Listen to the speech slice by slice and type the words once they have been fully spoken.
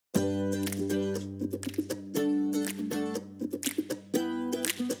Hey,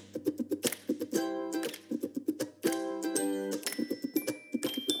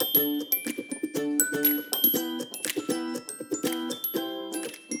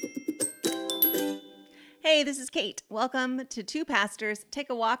 this is Kate. Welcome to Two Pastors Take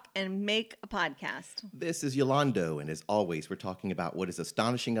a Walk and Make a Podcast. This is Yolando, and as always, we're talking about what is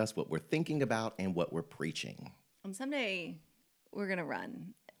astonishing us, what we're thinking about, and what we're preaching. And someday we're going to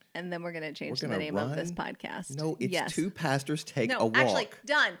run, and then we're going to change the gonna name of this podcast. No, it's Two Pastors Take a Walk. Actually,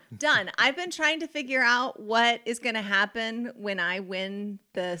 done. I've been trying to figure out what is going to happen when I win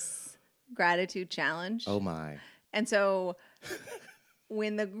this gratitude challenge. Oh, my. And so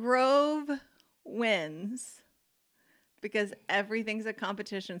when the Grove wins, because everything's a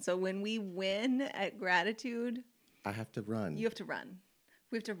competition. So when we win at gratitude, I have to run. You have to run.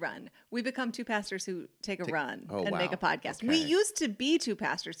 We have to run. We become two pastors who take a run and wow. make a podcast. Okay. We used to be two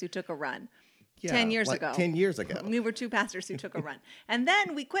pastors who took a run 10 years ago. 10 years ago. We were two pastors who took a run. And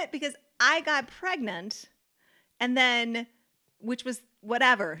then we quit because I got pregnant. And then, which was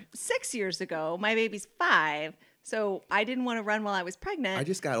 6 years ago, my baby's 5. So I didn't want to run while I was pregnant. I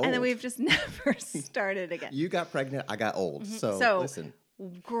just got old. And then we've just never started again. You got pregnant, I got old. Mm-hmm. So listen.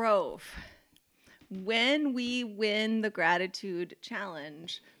 Grove. When we win the gratitude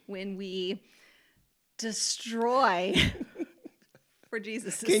challenge, when we destroy, for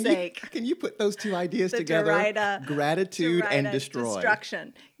Jesus' sake. Can you put those two ideas the together? Gratitude and destroy.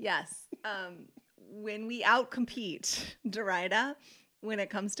 Destruction. Yes. When we outcompete Derrida, when it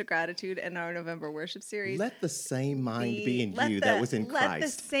comes to gratitude in our November worship series. Let the same mind be in you that was in Christ. Let the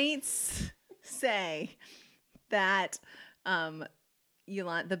saints say that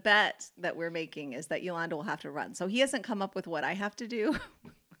the bet that we're making is that Yolanda will have to run. So he hasn't come up with what I have to do,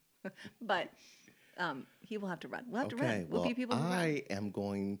 but he will have to run. We'll have to run. We'll be people who run. I am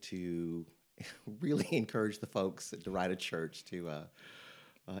going to really encourage the folks at Derrida Church to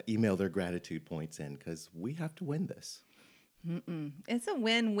email their gratitude points in, because we have to win this. It's a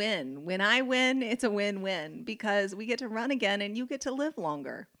win-win. When I win, it's a win-win because we get to run again and you get to live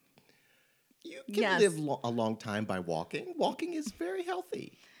longer. You can live a long time by walking. Walking is very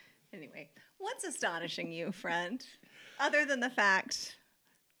healthy. Anyway, what's astonishing you, friend, other than the fact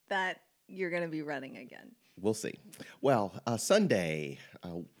that you're going to be running again? We'll see. Well, Sunday,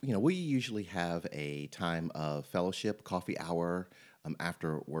 we usually have a time of fellowship, coffee hour,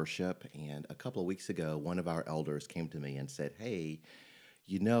 after worship. And a couple of weeks ago, one of our elders came to me and said, hey,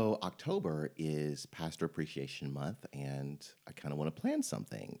 October is Pastor Appreciation Month, and I kind of want to plan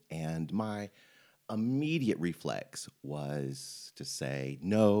something. And my immediate reflex was to say,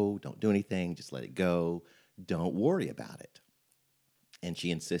 no, don't do anything. Just let it go. Don't worry about it. And she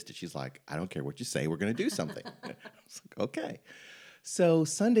insisted. She's like, I don't care what you say. We're going to do something. I was like, okay. So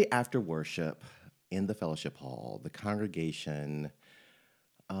Sunday after worship in the fellowship hall, the congregation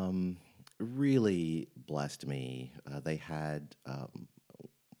really blessed me. They had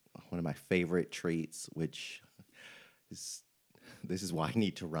one of my favorite treats, which this is why I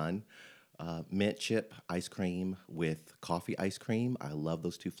need to run. Mint chip ice cream with coffee ice cream. I love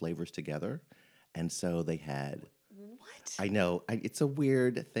those two flavors together. And so they had... What? I know. It's a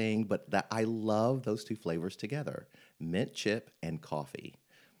weird thing, but I love those two flavors together. Mint chip and coffee.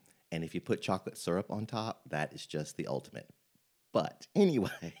 And if you put chocolate syrup on top, that is just the ultimate. But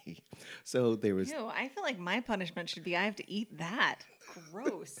anyway, so there was... Ew, I feel like my punishment should be I have to eat that.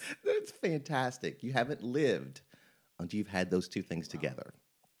 Gross. That's fantastic. You haven't lived until you've had those two things together.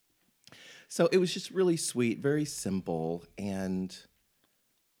 So it was just really sweet, very simple. And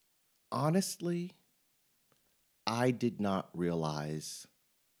honestly, I did not realize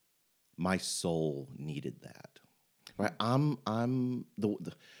my soul needed that. Right?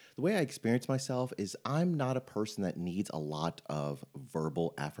 The way I experience myself is I'm not a person that needs a lot of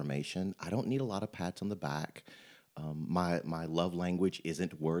verbal affirmation. I don't need a lot of pats on the back. My love language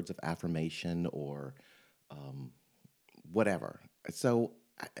isn't words of affirmation or whatever. So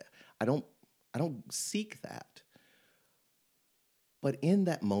I don't seek that. But in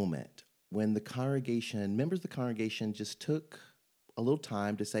that moment, when the congregation, members of the congregation just took a little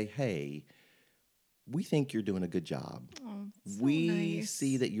time to say, hey, we think you're doing a good job. Oh, so we nice.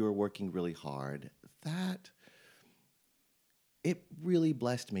 see that you are working really hard. It really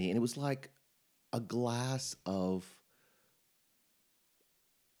blessed me. And it was like a glass of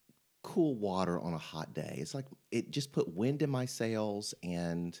cool water on a hot day. It's like it just put wind in my sails.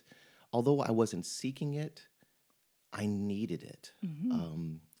 And although I wasn't seeking it, I needed it.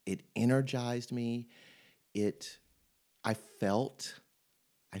 Mm-hmm. It energized me. I felt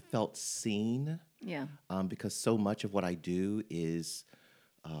seen. Yeah. Because so much of what I do is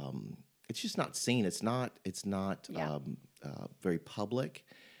it's just not seen. It's not Yeah. very public,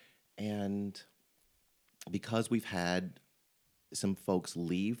 and because we've had some folks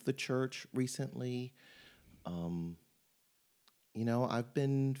leave the church recently, um, I've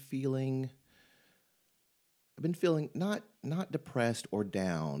been feeling not depressed or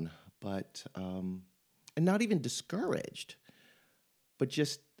down, but and not even discouraged, but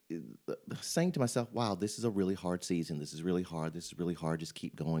just saying to myself, "Wow, this is a really hard season. This is really hard. This is really hard. Just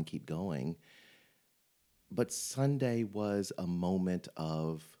keep going, keep going." But Sunday was a moment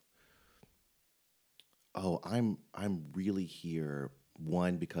of, "Oh, I'm really here."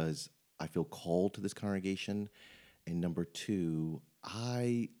 One, because I feel called to this congregation, and number two,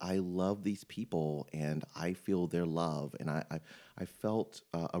 I love these people and I feel their love, and I felt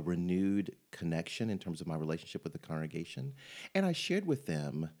a renewed connection in terms of my relationship with the congregation, and I shared with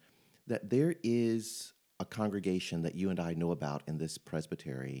them that there is a congregation that you and I know about in this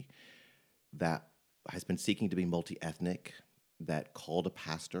presbytery that has been seeking to be multi-ethnic, that called a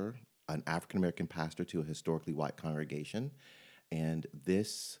pastor, an African American pastor, to a historically white congregation, and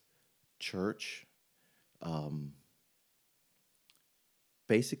this church um,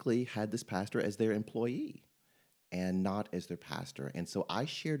 basically had this pastor as their employee and not as their pastor. And so I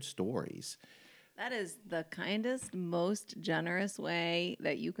shared stories. That is the kindest, most generous way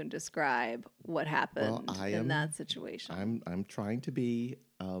that you can describe what Well, happened in that situation. I'm trying to be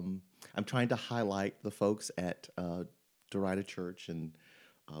I'm trying to highlight the folks at Derita Church, and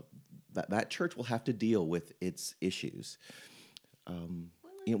uh, that church will have to deal with its issues. Um,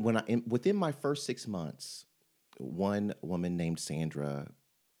 Well, it within my first 6 months, one woman named Sandra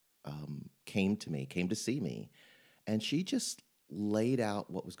came to see me, and she just laid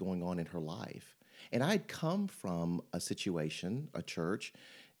out what was going on in her life. And I'd come from a situation, a church,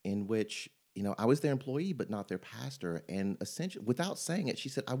 in which I was their employee but not their pastor. And essentially, without saying it, she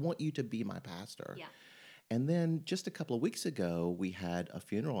said, "I want you to be my pastor." Yeah. And then just a couple of weeks ago, we had a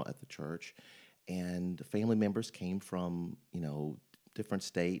funeral at the church, and family members came from different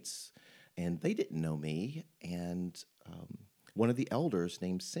states, and they didn't know me. And one of the elders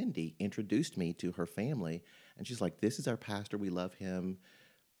named Cindy introduced me to her family, and she's like, "This is our pastor. We love him.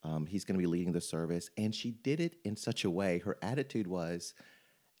 He's going to be leading the service." And she did it in such a way. Her attitude was,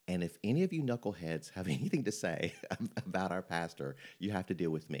 "And if any of you knuckleheads have anything to say about our pastor, you have to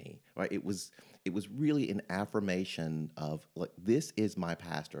deal with me." Right? It was really an affirmation of, like, this is my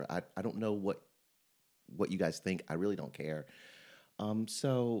pastor. I don't know what you guys think. I really don't care.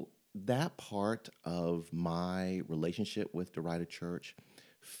 So that part of my relationship with Derita Church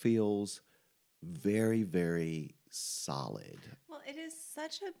feels very, very solid. Well, it is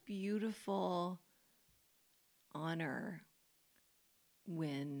such a beautiful honor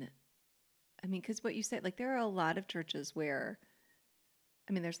when, I mean, because what you said, like, there are a lot of churches where,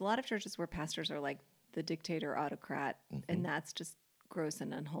 I mean, there's a lot of churches where pastors are like the dictator autocrat, Hmm. and that's just gross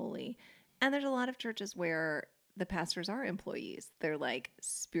and unholy. And there's a lot of churches where the pastors are employees. They're like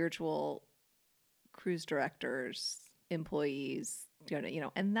spiritual cruise directors, employees,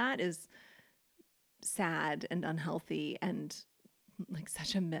 and that is sad and unhealthy and like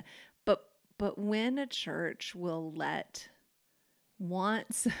such a but when a church will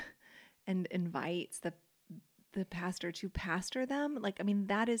wants and invites the pastor to pastor them, like, I mean,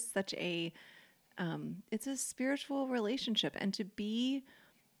 that is such a it's a spiritual relationship, and to be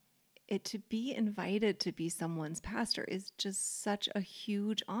invited to be someone's pastor is just such a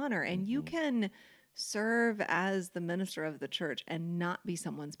huge honor. And you Hmm. can serve as the minister of the church and not be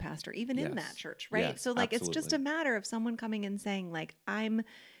someone's pastor, even in that Yes. church, right? Yes, So, like, it's just a absolutely. matter of someone coming and saying, like, I'm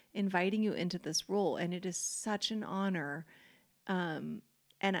inviting you into this role, and it is such an honor. Um,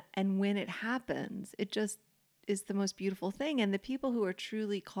 and when it happens, it just is the most beautiful thing. And the people who are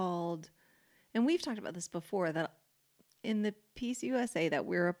truly called, and we've talked about this before, that in the Peace USA that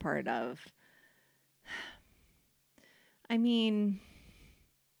we're a part of, I mean,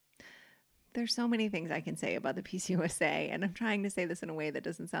 there's so many things I can say about the Peace USA, and I'm trying to say this in a way that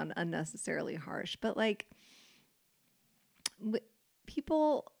doesn't sound unnecessarily harsh, but like,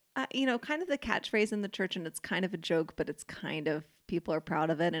 people, kind of the catchphrase in the church, and it's kind of a joke, but it's kind of, people are proud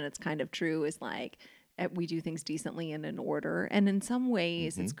of it, and it's kind of true, is like, we do things decently and in order. And in some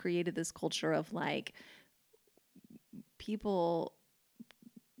ways, Hmm. it's created this culture of like, people,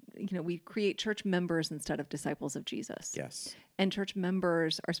 we create church members instead of disciples of Jesus. Yes. And church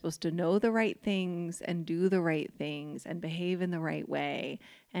members are supposed to know the right things and do the right things and behave in the right way.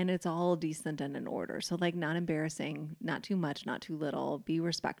 And it's all decent and in order. So, like, not embarrassing, not too much, not too little, be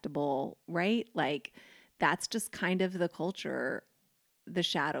respectable, right? Like, that's just kind of the culture, the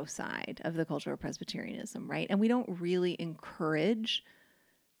shadow side of the culture of Presbyterianism, right? And we don't really encourage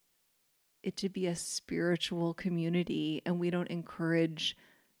it to be a spiritual community, and we don't encourage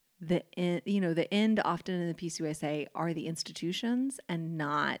the end. The end often in the PCUSA are the institutions and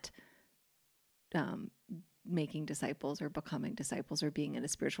not um, making disciples or becoming disciples or being in a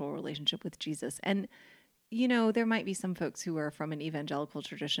spiritual relationship with Jesus. And there might be some folks who are from an evangelical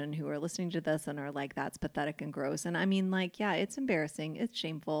tradition who are listening to this and are like, that's pathetic and gross. And I mean, like, yeah, it's embarrassing, it's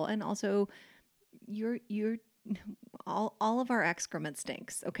shameful, and also you're all of our excrement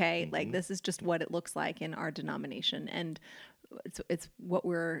stinks. Okay, like this is just what it looks like in our denomination, and it's what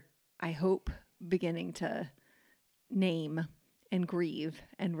we're, I hope, beginning to name and grieve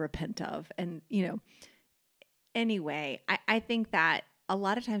and repent of. And anyway, I think that a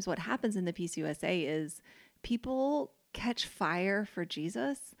lot of times what happens in the PCUSA is people catch fire for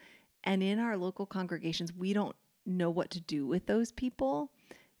Jesus, and in our local congregations, we don't know what to do with those people.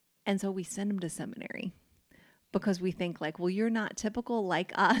 And so we send them to seminary because we think like, well, you're not typical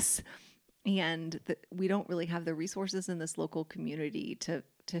like us. And we don't really have the resources in this local community to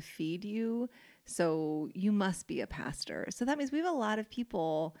feed you. So you must be a pastor. So that means we have a lot of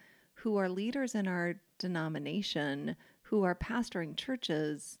people who are leaders in our denomination who are pastoring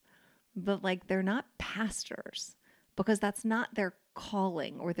churches, but like they're not pastors because that's not their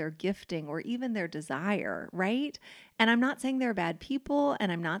calling or their gifting or even their desire, right? And I'm not saying they're bad people,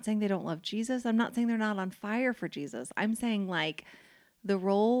 and I'm not saying they don't love Jesus. I'm not saying they're not on fire for Jesus. I'm saying like the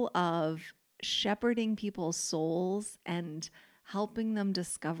role of shepherding people's souls and helping them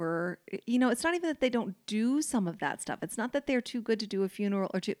discover, it's not even that they don't do some of that stuff. It's not that they're too good to do a funeral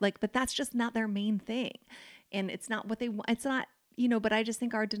or but that's just not their main thing. And it's not what they want. It's not, but I just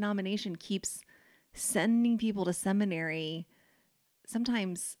think our denomination keeps sending people to seminary,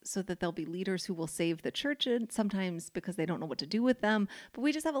 sometimes so that they'll be leaders who will save the church, and sometimes because they don't know what to do with them. But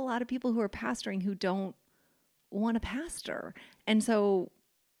we just have a lot of people who are pastoring who don't want to pastor. And so,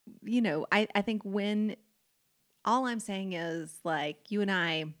 I think when all I'm saying is like you and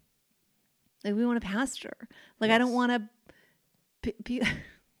I, like we want to pastor. Like yes. I don't want to,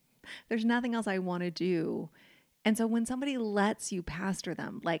 there's nothing else I want to do. And so when somebody lets you pastor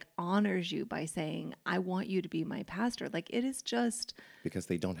them, like honors you by saying, I want you to be my pastor, like it is just. Because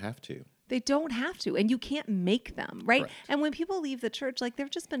they don't have to. They don't have to, and you can't make them, right? Correct. And when people leave the church, like there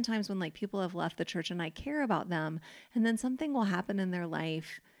have just been times when like people have left the church and I care about them, and then something will happen in their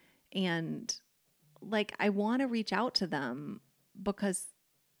life, and like I want to reach out to them because,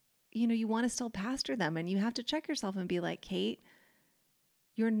 you want to still pastor them, and you have to check yourself and be like, Kate,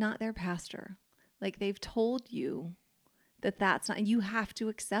 you're not their pastor. Like they've told you that that's not, and you have to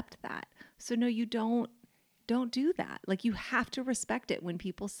accept that. So no, you don't do that. Like you have to respect it when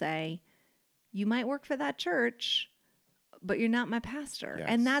people say, you might work for that church, but you're not my pastor. Yes.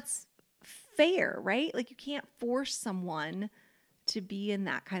 And that's fair, right? Like you can't force someone to be in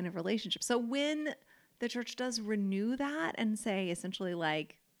that kind of relationship. So when the church does renew that and say essentially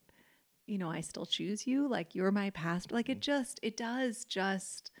like, I still choose you, like you're my pastor, like it does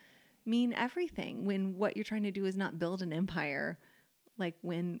just mean everything when what you're trying to do is not build an empire. Like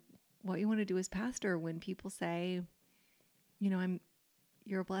when what you want to do is pastor, when people say,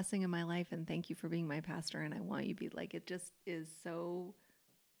 you're a blessing in my life and thank you for being my pastor and I want you to be, like it just is so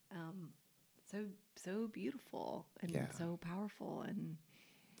so beautiful and so powerful, and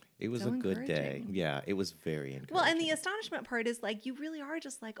it was a good day. Yeah, it was very encouraging. Well, and the astonishment part is like you really are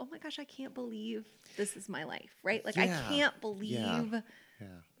just like, oh my gosh, I can't believe this is my life, right? Like I can't believe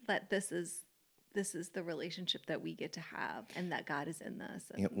that this is the relationship that we get to have and that God is in this.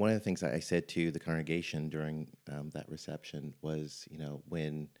 And one of the things I said to the congregation during that reception was,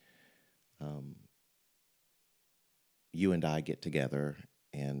 when you and I get together,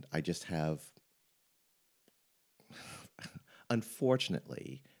 and I just have,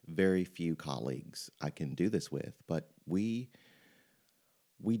 unfortunately, very few colleagues I can do this with, but we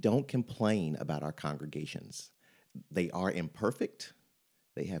don't complain about our congregations. They are imperfect.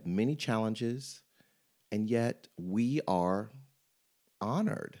 They have many challenges, and yet we are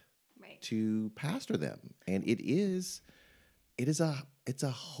honored to pastor them. And it's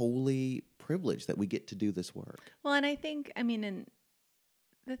a holy privilege that we get to do this work. Well, and I think, and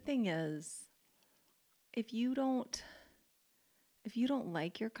the thing is, if you don't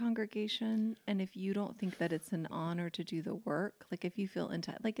like your congregation, and if you don't think that it's an honor to do the work, like if you feel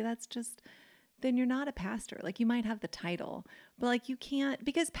like that's just, then you're not a pastor. Like you might have the title, but like you can't,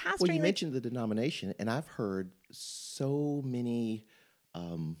 because pastoring. Well, you mentioned the denomination, and I've heard so many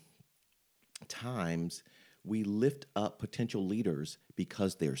times we lift up potential leaders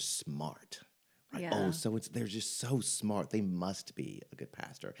because they're smart. Right? Yeah. Oh, so they're just so smart. They must be a good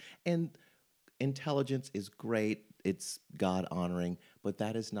pastor. And intelligence is great. It's God honoring, but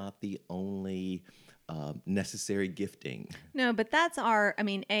that is not the only necessary gifting. No, but I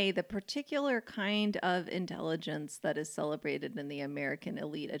mean, the particular kind of intelligence that is celebrated in the American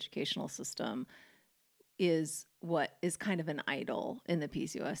elite educational system is what is kind of an idol in the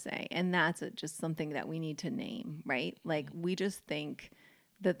PCUSA. And that's just something that we need to name, right? Like, we just think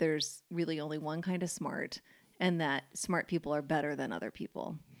that there's really only one kind of smart, and that smart people are better than other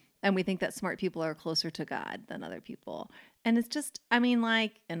people. And we think that smart people are closer to God than other people. And it's just, I mean,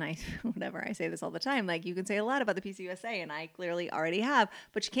 like, and I, whatever, I say this all the time, like, you can say a lot about the PCUSA, and I clearly already have,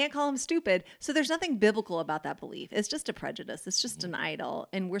 but you can't call them stupid. So there's nothing biblical about that belief. It's just a prejudice. It's just an idol.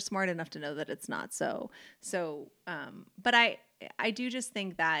 And we're smart enough to know that it's not so. But I do just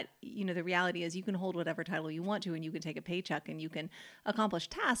think that, the reality is you can hold whatever title you want to, and you can take a paycheck, and you can accomplish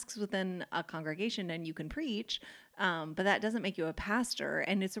tasks within a congregation, and you can preach. But that doesn't make you a pastor.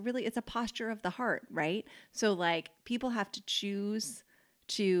 And it's a posture of the heart, right? So, like, people have to choose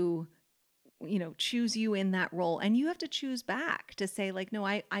to, choose you in that role, and you have to choose back to say, like, no,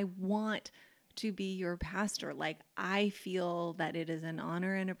 I want to be your pastor. Like, I feel that it is an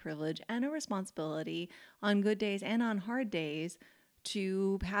honor and a privilege and a responsibility on good days and on hard days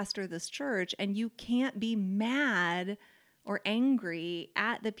to pastor this church. And you can't be mad or angry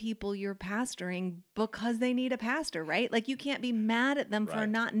at the people you're pastoring because they need a pastor, right? Like, you can't be mad at them for Right.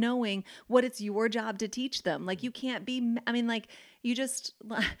 not knowing what it's your job to teach them. Like, you can't be, I mean, like, you just,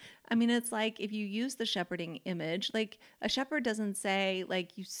 I mean, it's like if you use the shepherding image, like, a shepherd doesn't say,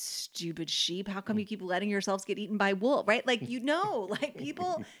 like, you stupid sheep, how come you keep letting yourselves get eaten by wolf, right? Like, like,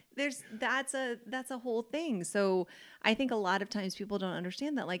 people, that's a whole thing. So I think a lot of times people don't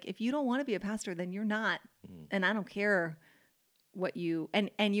understand that, like, if you don't want to be a pastor, then you're not. And I don't care what you,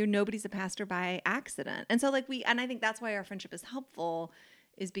 and you're, nobody's a pastor by accident. And so, like, and I think that's why our friendship is helpful,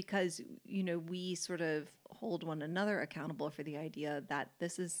 is because, we sort of hold one another accountable for the idea that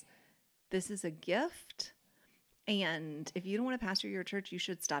this is a gift. And if you don't want to pastor your church, you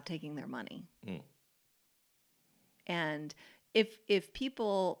should stop taking their money. And if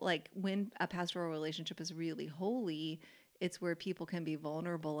people, like, when a pastoral relationship is really holy, it's where people can be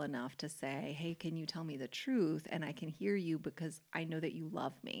vulnerable enough to say, hey, can you tell me the truth? And I can hear you because I know that you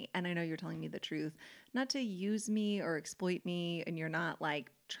love me. And I know you're telling me the truth, not to use me or exploit me. And you're not, like,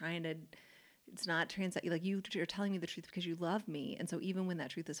 trying to, it's not like, you're telling me the truth because you love me. And so even when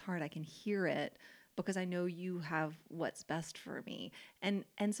that truth is hard, I can hear it because I know you have what's best for me. And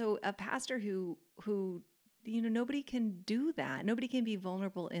so a pastor who nobody can do that. Nobody can be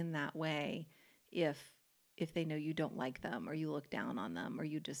vulnerable in that way if they know you don't like them, or you look down on them, or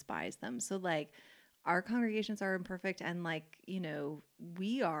you despise them. So, like, our congregations are imperfect, and, like,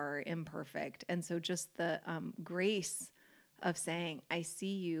 we are imperfect. And so just the grace of saying, I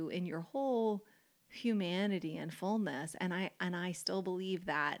see you in your whole humanity and fullness, and I still believe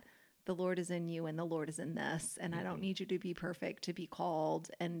that the Lord is in you and the Lord is in this, and I don't need you to be perfect to be called.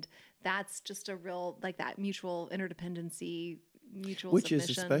 And that's just a real, like, that mutual interdependency, mutual Which is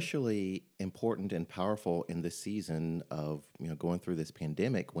submission. especially important and powerful in this season of, going through this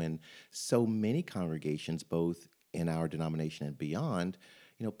pandemic, when so many congregations, both in our denomination and beyond,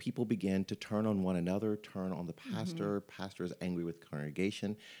 people begin to turn on one another, turn on the pastor. Pastor is angry with the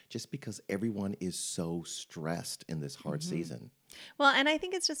congregation just because everyone is so stressed in this hard season. Well, and I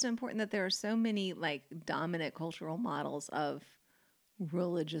think it's just important that there are so many, like, dominant cultural models of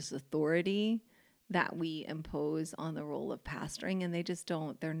religious authority that we impose on the role of pastoring, and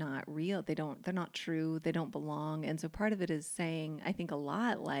they're not real. They're not true. They don't belong. And so part of it is saying, I think, a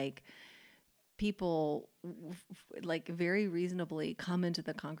lot, like, people, like, very reasonably come into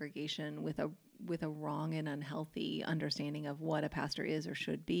the congregation with a wrong and unhealthy understanding of what a pastor is or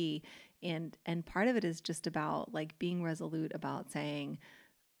should be. And part of it is just about, like, being resolute about saying,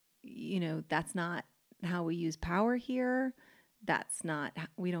 that's not how we use power here. That's not,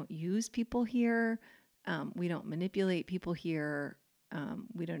 we don't use people here. We don't manipulate people here.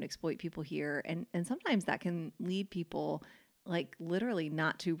 We don't exploit people here. And sometimes that can lead people, like, literally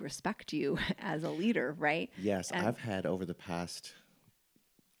not to respect you as a leader, right? Yes, And I've had over the past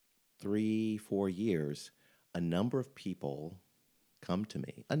 3, 4 years, a number of people come to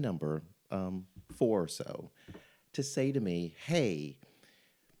me, four or so, to say to me, hey,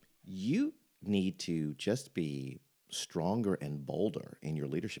 you need to just be stronger and bolder in your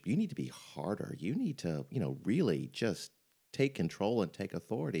leadership. You need to be harder. You need to, really just take control and take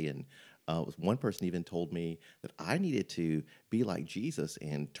authority. And One person even told me that I needed to be like Jesus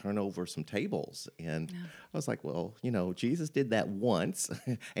and turn over some tables. And Yeah. I was like, well, Jesus did that once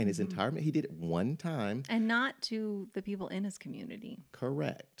and his Hmm. entire, he did it one time. And not to the people in his community.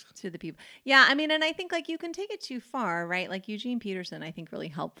 Correct. To the people. Yeah, I mean, and I think like you can take it too far, right? Like Eugene Peterson, I think really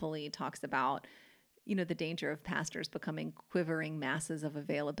helpfully talks about, the danger of pastors becoming quivering masses of Hmm.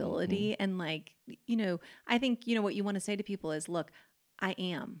 availability. And like, I think, what you want to say to people is, look, I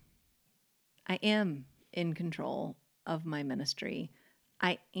am. I am in control of my ministry.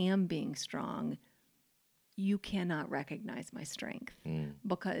 I am being strong. You cannot recognize my strength Mm.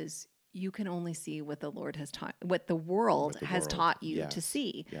 because you can only see what the Lord has taught, what the world With the has world. taught you to Yes.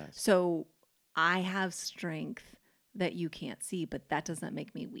 see. Yes. So I have strength that you can't see, but that doesn't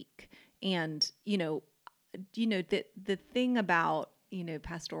make me weak. And, the thing about,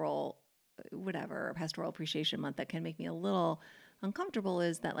 pastoral, whatever, pastoral appreciation month that can make me a little uncomfortable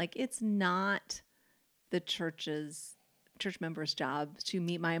is that like, it's not the church members' job to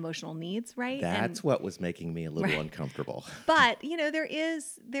meet my emotional needs, right? And That's what was making me a little right. uncomfortable. But there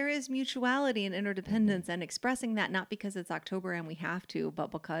is mutuality and Hmm. interdependence and expressing that not because it's October and we have to, but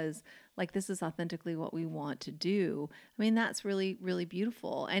because like this is authentically what we want to do. I mean, that's really, really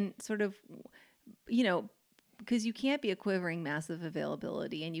beautiful. And sort of, you know, because you can't be a quivering massive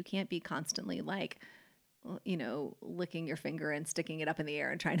availability and you can't be constantly like, licking your finger and sticking it up in the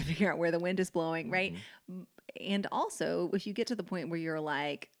air and trying to figure out where the wind is blowing, right? Hmm. And also, if you get to the point where you're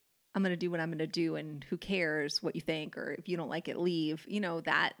like, I'm going to do what I'm going to do and who cares what you think, or if you don't like it, leave,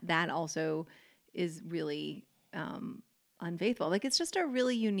 that also is really unfaithful. Like it's just a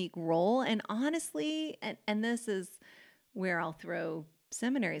really unique role. And honestly, and this is where I'll throw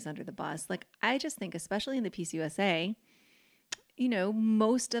seminaries under the bus. Like I just think, especially in the PCUSA,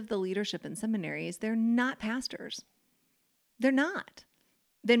 most of the leadership in seminaries, they're not pastors. They're not.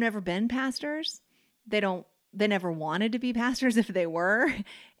 They've never been pastors. They never wanted to be pastors if they were.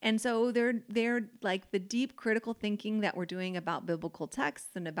 And so they're like the deep critical thinking that we're doing about biblical texts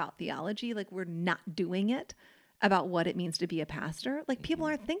and about theology, like we're not doing it about what it means to be a pastor. Like people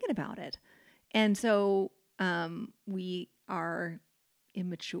Hmm. aren't thinking about it. And so we are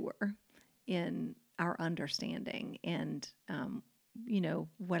immature in our understanding. And,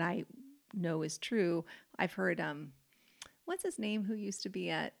 what I know is true. I've heard, what's his name who used to be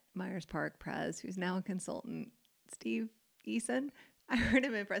at Myers Park Pres, who's now a consultant, Steve Eason. I heard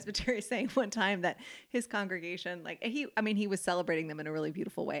him in Presbytery saying one time that his congregation, like he was celebrating them in a really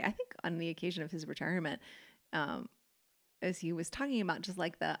beautiful way. I think on the occasion of his retirement, um, as he was talking about just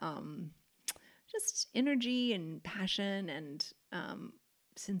like the just energy and passion and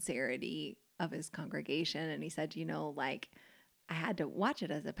sincerity of his congregation. And he said, like I had to watch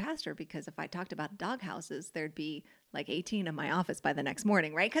it as a pastor because if I talked about dog houses, there'd be like 18 in my office by the next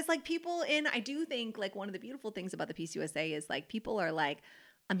morning, right? Because like I do think like one of the beautiful things about the PCUSA is like people are like,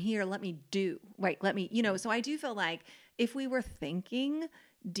 I'm here, let me do, right? Let me, so I do feel like if we were thinking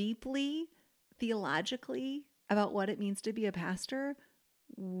deeply, theologically about what it means to be a pastor,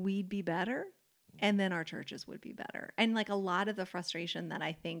 we'd be better and then our churches would be better. And like a lot of the frustration that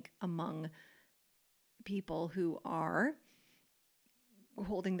I think among people who are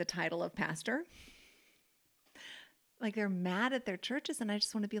holding the title of pastor, like they're mad at their churches. And I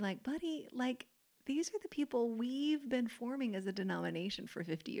just want to be like, buddy, like these are the people we've been forming as a denomination for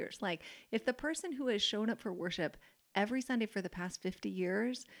 50 years. Like if the person who has shown up for worship every Sunday for the past 50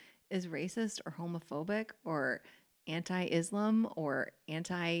 years is racist or homophobic or anti-Islam or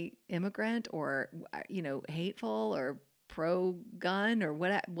anti-immigrant or hateful or pro-gun or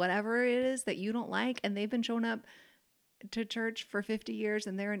whatever it is that you don't like, and they've been showing up to church for 50 years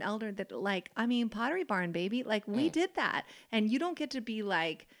and they're an elder that like, I mean, Pottery Barn, baby, like we Mm. did that. And you don't get to be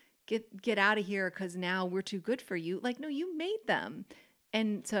like, get out of here because now we're too good for you. Like, no, you made them.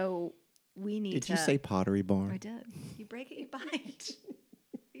 And so we need Did you to, say Pottery I Barn? did. You break it, you bite.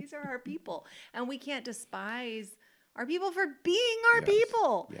 These are our people. And we can't despise our people for being our Yes.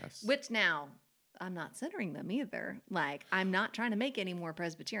 people, Yes. which now I'm not centering them either. Like, I'm not trying to make any more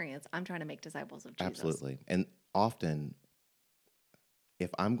Presbyterians. I'm trying to make disciples of Jesus. Absolutely. And often,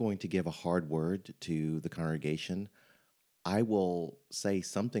 if I'm going to give a hard word to the congregation, I will say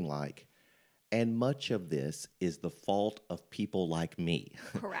something like, and much of this is the fault of people like me,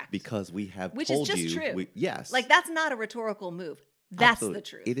 Correct. because we have Which is told just you, true. yes, Like that's not a rhetorical move. That's the absolutely,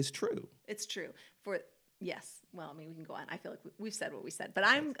 truth. it is true. It's true. For yes. Well, I mean, we can go on. I feel like we've said what we said, but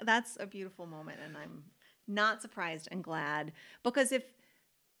Yes. that's a beautiful moment, and I'm not surprised and glad because if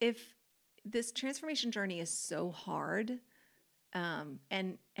this transformation journey is so hard, and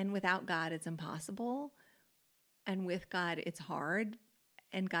without God it's impossible, and with God it's hard,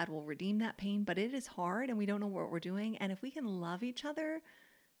 and God will redeem that pain, but it is hard and we don't know what we're doing. And if we can love each other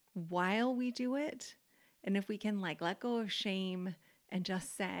while we do it, and if we can like let go of shame and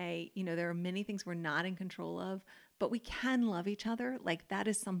just say, there are many things we're not in control of, but we can love each other, like that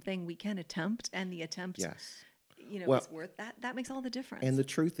is something we can attempt, and the attempt, Yes. Well, is worth that. That makes all the difference. and the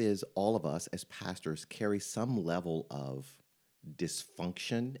truth is, all of us as pastors carry some level of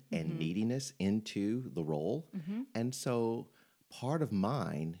dysfunction and neediness into the role. And so part of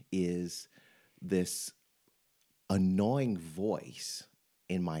mine is this annoying voice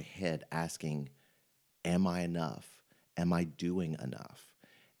in my head asking, am I enough? Am I doing enough?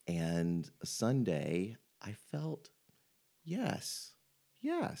 And Sunday, I felt, yes,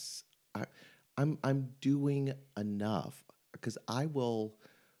 yes, I'm doing enough, because I will,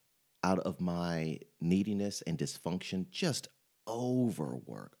 out of my neediness and dysfunction, just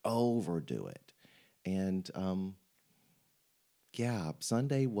overwork, overdo it. And yeah,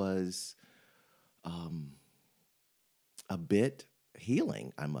 Sunday was a bit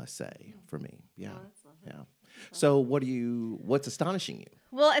healing, I must say, for me. Yeah. Oh, that's lovely. Yeah. So what's astonishing you?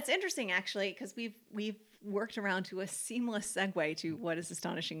 Well, it's interesting actually, because we've worked around to a seamless segue to what is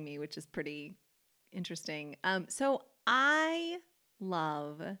astonishing me, which is pretty interesting. So I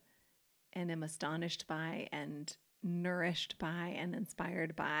love and am astonished by and nourished by and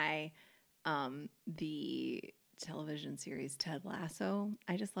inspired by the television series Ted Lasso.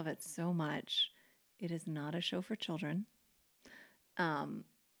 I just love it so much. It is not a show for children.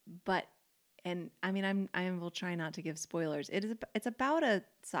 But and I mean I will try not to give spoilers. It's about a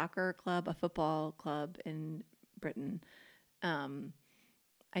soccer club, a football club in Britain. I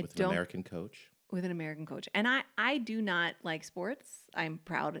With an don't American coach? with an American coach. And I do not like sports. I'm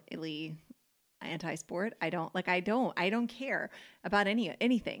proudly anti-sport. I don't care about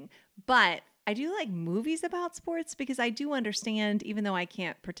anything. But I do like movies about sports, because I do understand, even though I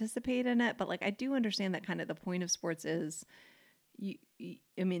can't participate in it, but like I do understand that kind of the point of sports is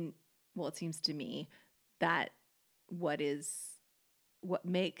I mean, well, it seems to me that what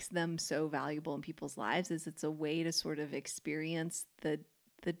makes them so valuable in people's lives is it's a way to sort of experience the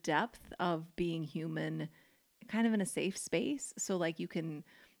depth of being human kind of in a safe space. So like you can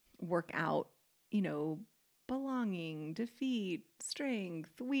work out, belonging, defeat,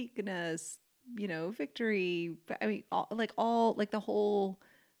 strength, weakness, victory. I mean, all like the whole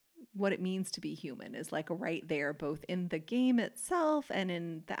what it means to be human is like right there, both in the game itself and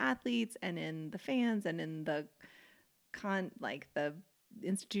in the athletes and in the fans and in the the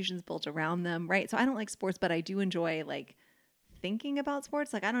institutions built around them, right? So I don't like sports, but I do enjoy like thinking about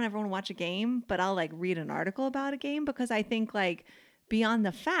sports. Like I don't ever want to watch a game, but I'll like read an article about a game, because I think like beyond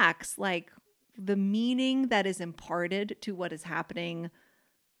the facts, like the meaning that is imparted to what is happening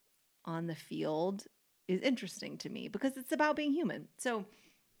on the field is interesting to me, because it's about being human. So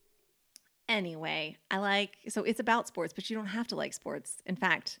anyway, so it's about sports, but you don't have to like sports. In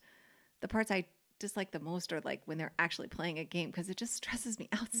fact, the parts I dislike the most are like when they're actually playing a game, because it just stresses me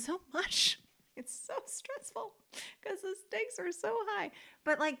out so much. It's so stressful because the stakes are so high.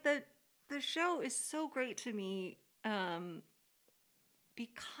 But like the show is so great to me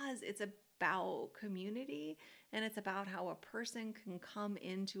because it's about community, and it's about how a person can come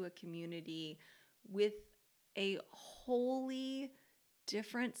into a community with a wholly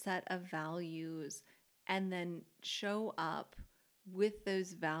different set of values and then show up with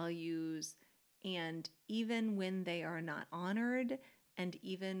those values, and even when they are not honored, and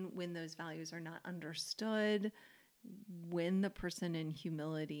even when those values are not understood, when the person in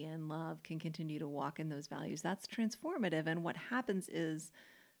humility and love can continue to walk in those values, that's transformative. And what happens is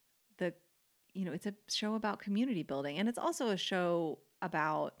it's a show about community building, and it's also a show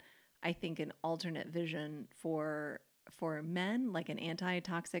about, I think, an alternate vision for men, like an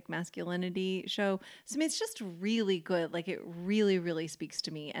anti-toxic masculinity show. So I mean, it's just really good. Like it really, really speaks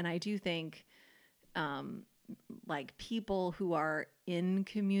to me. And I do think like people who are in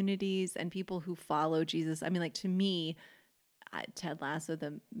communities and people who follow Jesus, I mean, like to me, Ted Lasso,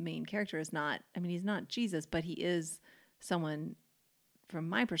 the main character, is not, I mean, he's not Jesus, but he is someone from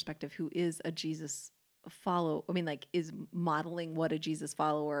my perspective who is a Jesus is modeling what a Jesus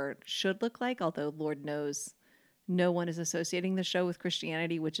follower should look like. Although Lord knows no one is associating the show with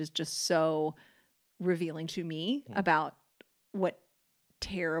Christianity, which is just so revealing to me about what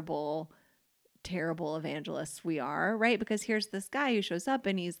terrible evangelists we are, right? Because here's this guy who shows up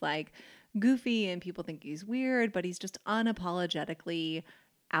and he's like goofy and people think he's weird, but he's just unapologetically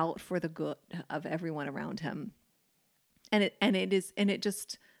out for the good of everyone around him. And it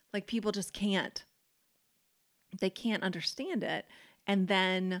just like people just can't understand it. And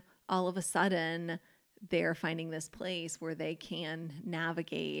then all of a sudden they're finding this place where they can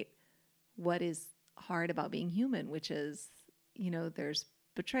navigate what is hard about being human, which is, there's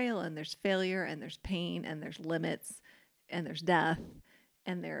betrayal and there's failure and there's pain and there's limits and there's death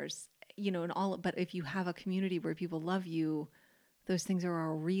and there's, and all. But if you have a community where people love you, those things are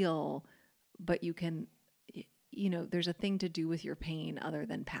all real, but you can, there's a thing to do with your pain other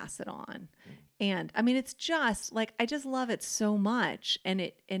than pass it on. And I mean, it's just like, I just love it so much. And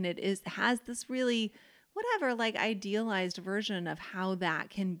it has this really, whatever, like idealized version of how that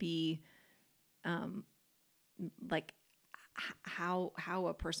can be, like how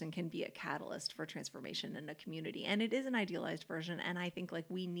a person can be a catalyst for transformation in a community. And it is an idealized version. And I think like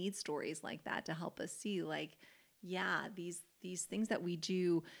we need stories like that to help us see like, yeah, these things that we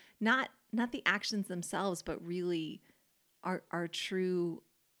do, not the actions themselves, but really our true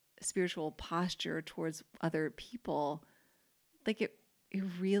spiritual posture towards other people, like it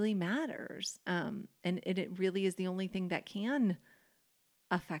really matters. And it really is the only thing that can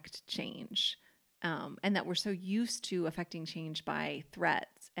affect change. And that we're so used to affecting change by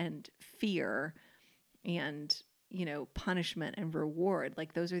threats and fear and, punishment and reward.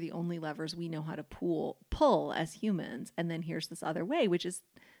 Like those are the only levers we know how to pull as humans. And then here's this other way, which is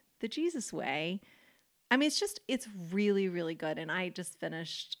the Jesus way. I mean, it's really, really good. And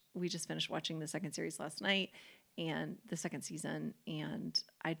we just finished watching the second series last night and the second season. And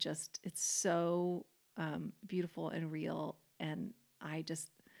it's so beautiful and real. And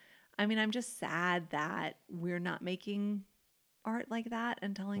I'm just sad that we're not making art like that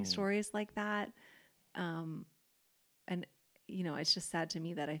and telling stories like that. And, it's just sad to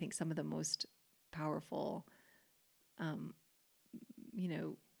me that I think some of the most powerful,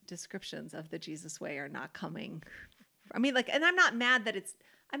 descriptions of the Jesus way are not coming. I mean, like, and I'm not mad that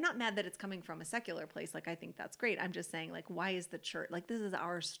it's coming from a secular place. Like, I think that's great. I'm just saying, like, why is the church, like, this is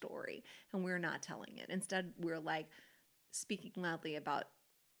our story and we're not telling it. Instead, we're like speaking loudly about,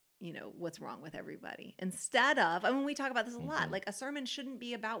 what's wrong with everybody. Instead of, I mean, we talk about this a lot, like a sermon shouldn't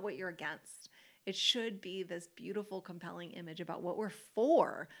be about what you're against. It should be this beautiful, compelling image about what we're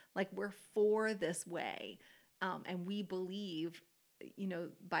for. Like we're for this way. And we believe,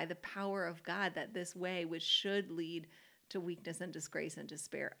 by the power of God that this way, which should lead to weakness and disgrace and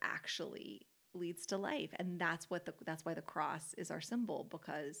despair, actually leads to life. And that's why the cross is our symbol,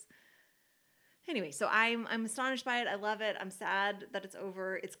 because anyway, so I'm astonished by it. I love it. I'm sad that it's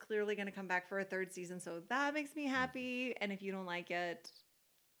over. It's clearly going to come back for a third season, so that makes me happy. And if you don't like it,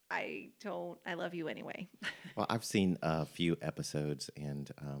 I love you anyway. Well, I've seen a few episodes, and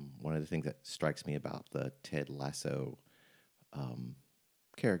one of the things that strikes me about the Ted Lasso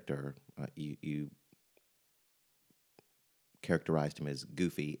character, you characterized him as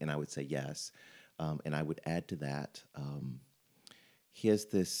goofy, and I would say yes. And I would add to that, he has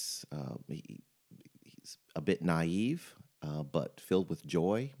this, he's a bit naive, but filled with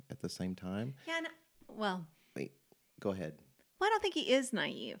joy at the same time. Yeah, well, Wait, go ahead. Well, I don't think he is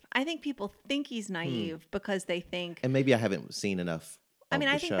naive. I think people think he's naive because they think. And maybe I haven't seen enough. I mean,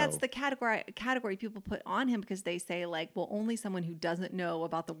 I think that's the category people put on him, because they say like, well, only someone who doesn't know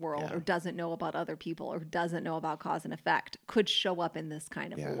about the world or doesn't know about other people or doesn't know about cause and effect could show up in this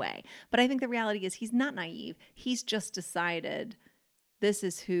kind of a way. But I think the reality is he's not naive. He's just decided this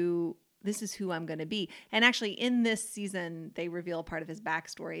is who I'm going to be. And actually in this season, they reveal part of his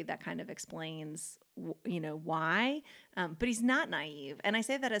backstory that kind of explains, why, but he's not naive. And I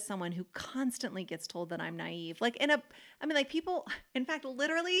say that as someone who constantly gets told that I'm naive. Like people, in fact,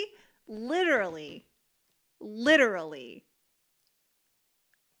 literally,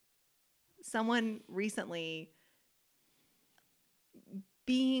 someone recently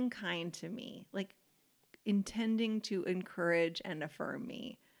being kind to me, like intending to encourage and affirm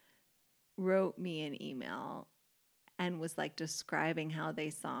me, wrote me an email and was like describing how they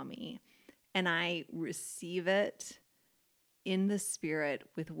saw me. And I receive it in the spirit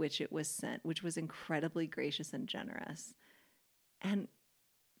with which it was sent, which was incredibly gracious and generous. And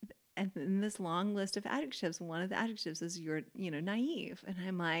in this long list of adjectives, one of the adjectives is you're, naive. And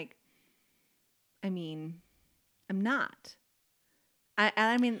I'm like, I'm not.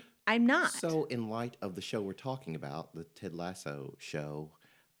 I'm not. So in light of the show we're talking about, the Ted Lasso show,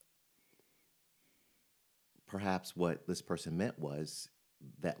 perhaps what this person meant was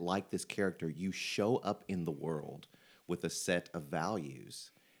that, like this character, you show up in the world with a set of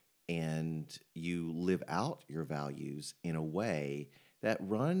values and you live out your values in a way that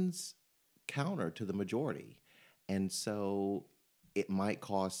runs counter to the majority. And so it might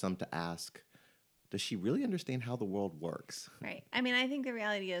cause some to ask, does she really understand how the world works? Right. I mean, I think the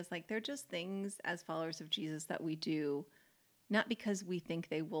reality is like they're just things as followers of Jesus that we do, not because we think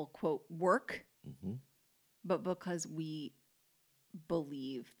they will, quote, work, but because we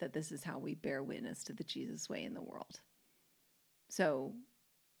believe that this is how we bear witness to the Jesus way in the world. So,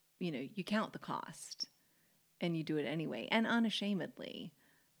 you count the cost and you do it anyway and unashamedly,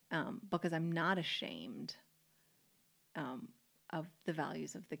 because I'm not ashamed of the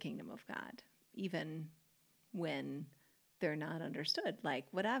values of the kingdom of God, even when they're not understood. Like,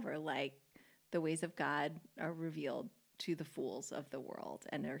 whatever, like the ways of God are revealed to the fools of the world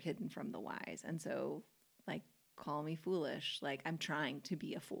and are hidden from the wise. And so, like, call me foolish. Like, I'm trying to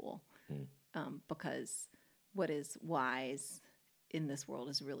be a fool, because what is wise in this world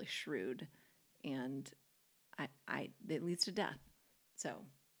is really shrewd, and it leads to death. So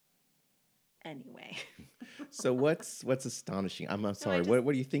anyway. So what's astonishing? I'm sorry. just- What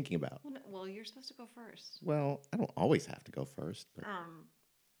are you thinking about? Well, you're supposed to go first. Well, I don't always have to go first. But...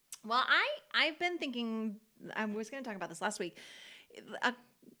 Well, I've been thinking. I was going to talk about this last week.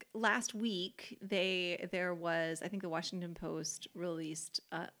 Last week, there was, I think the Washington Post released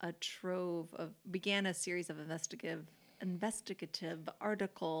began a series of investigative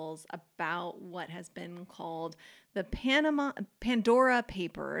articles about what has been called the Pandora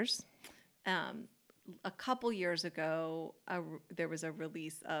Papers. A couple years ago, there was a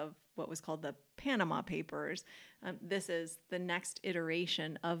release of what was called the Panama Papers. This is the next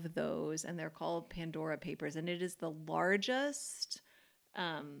iteration of those, and they're called Pandora Papers. And it is the largest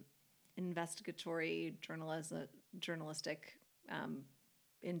investigatory journalistic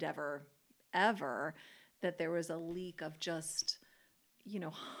endeavor ever, that there was a leak of just,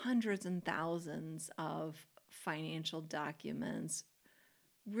 hundreds and thousands of financial documents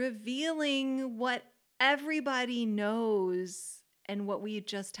revealing what everybody knows and what we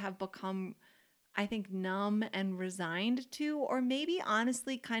just have become, I think, numb and resigned to, or maybe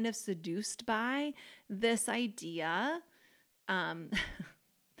honestly kind of seduced by this idea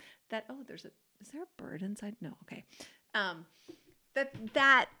that, is there a bird inside? No. Okay.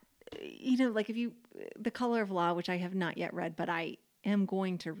 That, like The Color of Law, which I have not yet read, but I am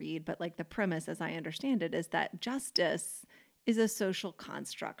going to read, but like the premise, as I understand it, is that justice is a social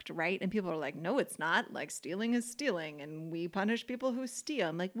construct, right? And people are like, no, it's not. Like, stealing is stealing, and we punish people who steal.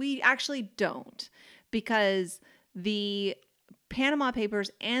 I'm like, we actually don't, because the Panama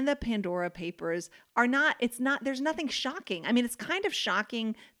Papers and the Pandora Papers there's nothing shocking. I mean, it's kind of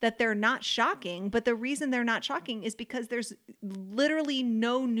shocking that they're not shocking, but the reason they're not shocking is because there's literally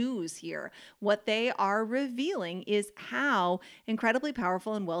no news here. What they are revealing is how incredibly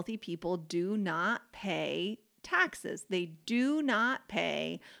powerful and wealthy people do not pay taxes. They do not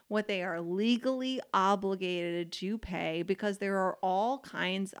pay what they are legally obligated to pay, because there are all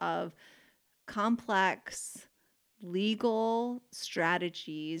kinds of complex legal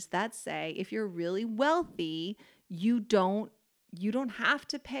strategies that say if you're really wealthy, you don't have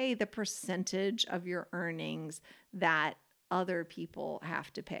to pay the percentage of your earnings that other people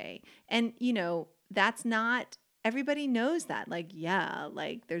have to pay. And that's not, everybody knows that. Like, yeah,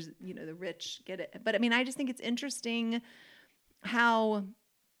 like there's, the rich get it. But I mean, I just think it's interesting how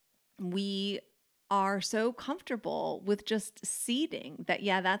we are so comfortable with just ceding that,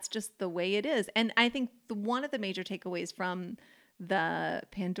 yeah, that's just the way it is. And I think one of the major takeaways from the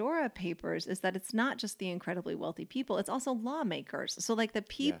Pandora Papers is that it's not just the incredibly wealthy people, it's also lawmakers. So like the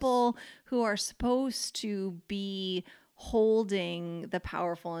people who are supposed to be holding the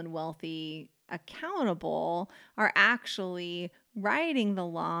powerful and wealthy accountable are actually writing the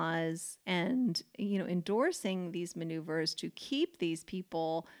laws and, endorsing these maneuvers to keep these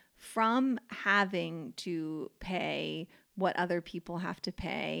people from having to pay what other people have to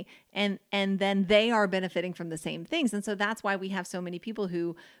pay, and then they are benefiting from the same things. And so that's why we have so many people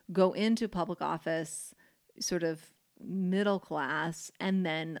who go into public office sort of middle class and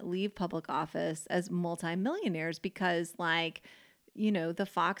then leave public office as multimillionaires, because the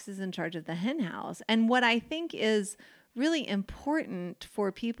fox is in charge of the hen house. And what I think is really important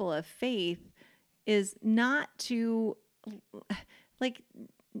for people of faith is not to, we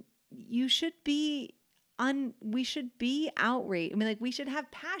should be outraged. I mean, we should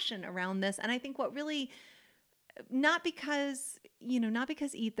have passion around this. And I think what really, not because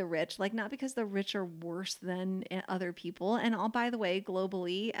eat the rich, not because the rich are worse than other people. And by the way,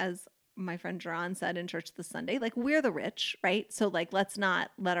 globally, as my friend Jaron said in church this Sunday, we're the rich, right? So let's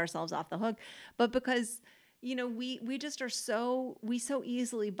not let ourselves off the hook, but because we just we so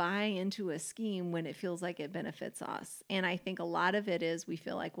easily buy into a scheme when it feels like it benefits us. And I think a lot of it is we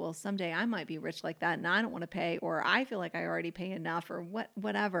feel like, well, someday I might be rich like that and I don't want to pay, or I feel like I already pay enough, or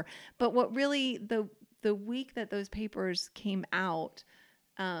whatever. But what really, the week that those papers came out,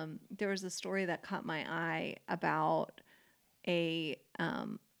 there was a story that caught my eye about a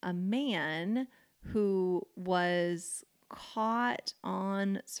man who was caught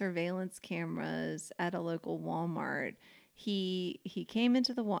on surveillance cameras at a local Walmart. He came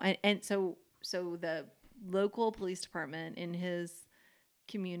into the wall, and so the local police department in his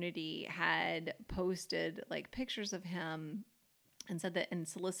community had posted like pictures of him and said that and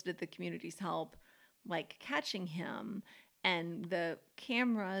solicited the community's help like catching him. And the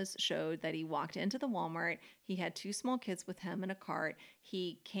cameras showed that he walked into the Walmart. He had two small kids with him in a cart.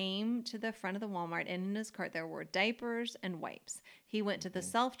 He came to the front of the Walmart, and in his cart there were diapers and wipes. He went to the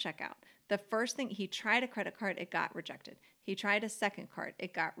self checkout. The first thing, he tried a credit card, it got rejected. He tried a second card,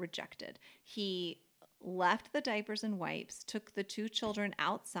 it got rejected. He left the diapers and wipes, took the two children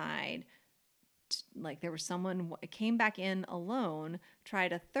outside, like there was someone came back in alone,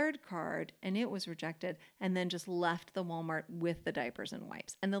 tried a third card and it was rejected, and then just left the Walmart with the diapers and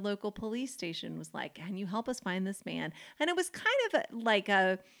wipes. And the local police station was like, can you help us find this man? And it was kind of like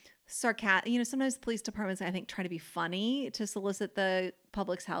a sarcastic, sometimes police departments, I think, try to be funny to solicit the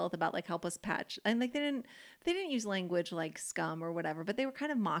public's health about like, help us patch. And like, they didn't use language like scum or whatever, but they were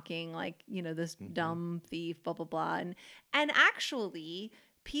kind of mocking like, this dumb thief, blah, blah, blah. And actually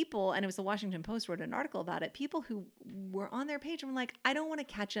people, and it was the Washington Post wrote an article about it, people who were on their page and were like, I don't want to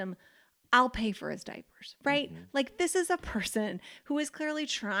catch him, I'll pay for his diapers, right? Like, this is a person who is clearly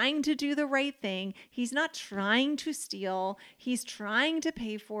trying to do the right thing. He's not trying to steal. He's trying to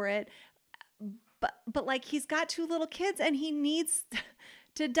pay for it. But like, he's got two little kids and he needs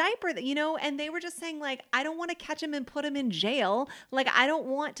to diaper that, and they were just saying like, I don't want to catch him and put him in jail. Like, I don't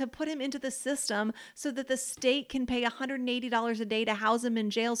want to put him into the system so that the state can pay $180 a day to house him in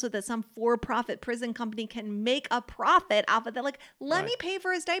jail so that some for-profit prison company can make a profit off of that. Like, let me pay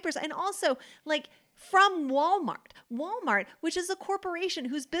for his diapers. And also like, from Walmart, which is a corporation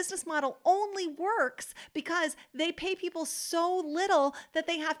whose business model only works because they pay people so little that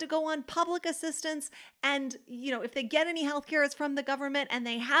they have to go on public assistance. And, if they get any health care, it's from the government, and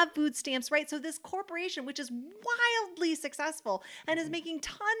they have food stamps, right? So this corporation, which is wildly successful and is making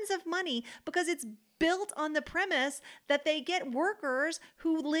tons of money because it's built on the premise that they get workers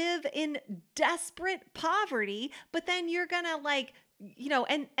who live in desperate poverty, but then you're gonna like,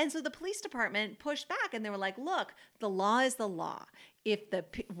 and so the police department pushed back and they were like, look, the law is the law. If the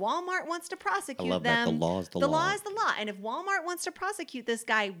Walmart wants to prosecute them, the law is the law. The law is the law. And if Walmart wants to prosecute this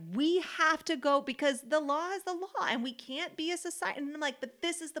guy, we have to go because the law is the law and we can't be a society. And I'm like, but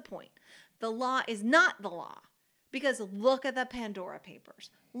this is the point. The law is not the law. Because look at the Pandora Papers.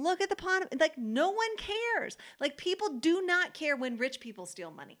 Look at like, no one cares. Like, people do not care when rich people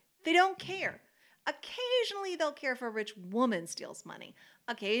steal money. They don't care. Occasionally they'll care if a rich woman steals money.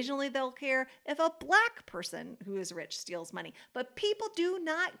 Occasionally they'll care if a black person who is rich steals money. But people do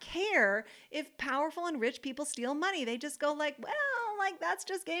not care if powerful and rich people steal money. They just go like, well, like that's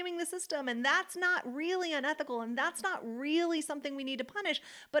just gaming the system. And that's not really unethical. And that's not really something we need to punish.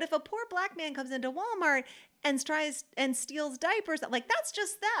 But if a poor black man comes into Walmart and tries and steals diapers, like that's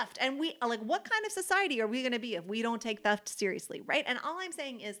just theft. And we like, what kind of society are we going to be if we don't take theft seriously? Right. And all I'm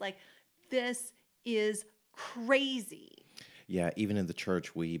saying is like, this is crazy. Yeah, even in the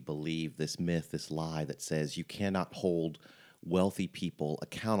church, we believe this myth, this lie that says you cannot hold wealthy people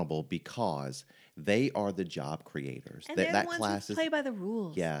accountable because they are the job creators. And they're the ones who play by the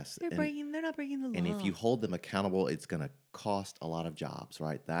rules. Yes. They're not breaking the law. And if you hold them accountable, it's going to cost a lot of jobs,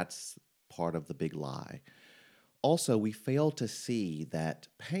 right? That's part of the big lie. Also, we fail to see that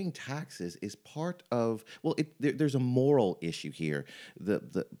paying taxes is part of, well, there's a moral issue here.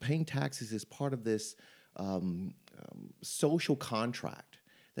 The paying taxes is part of this social contract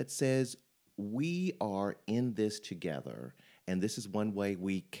that says we are in this together, and this is one way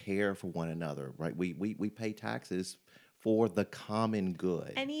we care for one another, right? We pay taxes for the common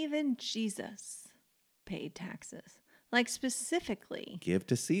good. And even Jesus paid taxes. Like, specifically, give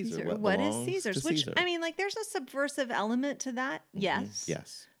to Caesar what is Caesar's. Which, I mean, like, there's a subversive element to that. Yes.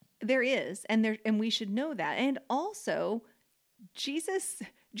 Yes. There is. And we should know that. And also, Jesus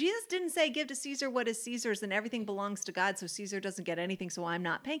didn't say give to Caesar what is Caesar's and everything belongs to God, so Caesar doesn't get anything, so I'm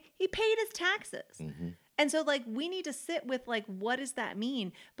not paying. He paid his taxes. And so, like, we need to sit with, like, what does that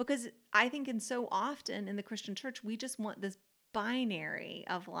mean? Because I think so often in the Christian church, we just want this binary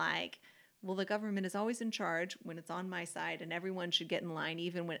of, like, well, the government is always in charge when it's on my side and everyone should get in line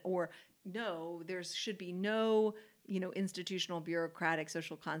even when, or no, there should be no, institutional bureaucratic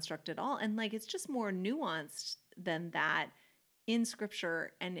social construct at all. And like, it's just more nuanced than that in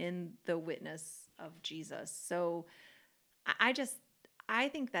scripture and in the witness of Jesus. So I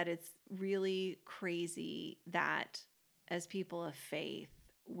think that it's really crazy that as people of faith,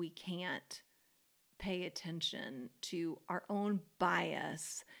 we can't pay attention to our own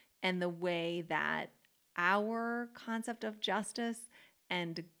bias and the way that our concept of justice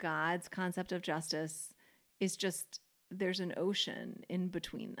and God's concept of justice is just, there's an ocean in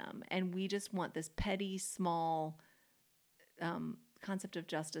between them. And we just want this petty, small concept of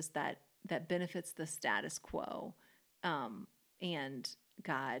justice that benefits the status quo. And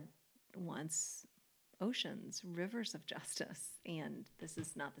God wants oceans, rivers of justice. And this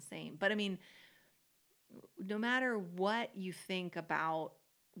is not the same. But I mean, no matter what you think about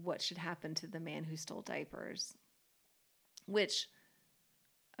what should happen to the man who stole diapers, which,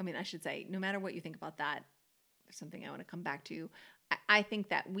 I mean, I should say, no matter what you think about that, there's something I want to come back to. I think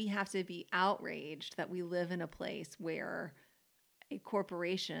that we have to be outraged that we live in a place where a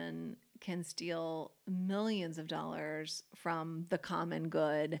corporation can steal millions of dollars from the common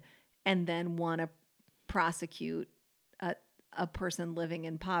good and then want to prosecute a person living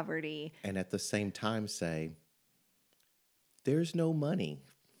in poverty. And at the same time say, there's no money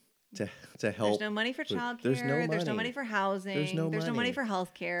to help. There's no money for childcare. There's no money for housing. There's no money for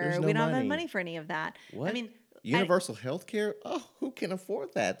healthcare. We don't have money for any of that. What? I mean, universal health care? Oh, who can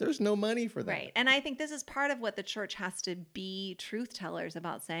afford that? There's no money for that. Right. And I think this is part of what the church has to be truth tellers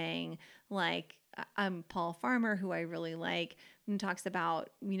about, saying, like, Paul Farmer, who I really like, and talks about,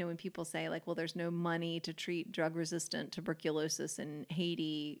 when people say, like, well, there's no money to treat drug-resistant tuberculosis in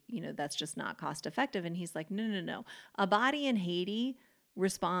Haiti, that's just not cost effective. And he's like, no. A body in Haiti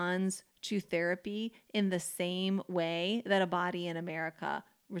responds to therapy in the same way that a body in America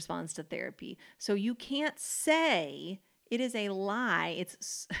responds to therapy. So you can't say it is a lie.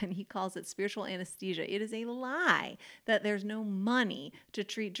 And he calls it spiritual anesthesia. It is a lie that there's no money to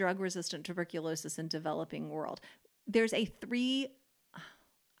treat drug-resistant tuberculosis in developing world. There's a $3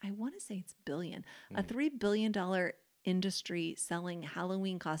 billion industry selling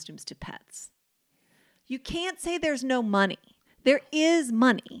Halloween costumes to pets. You can't say there's no money. There is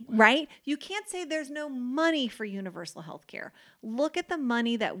money, right? You can't say there's no money for universal health care. Look at the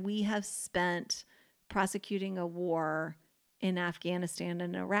money that we have spent prosecuting a war in Afghanistan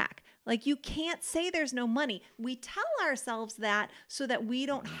and Iraq. Like, you can't say there's no money. We tell ourselves that so that we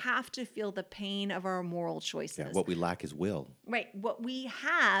don't have to feel the pain of our moral choices. Yeah, what we lack is will. Right. What we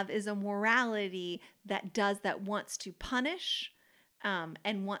have is a morality that wants to punish,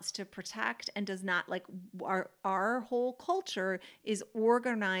 and wants to protect, and does not, like, our whole culture is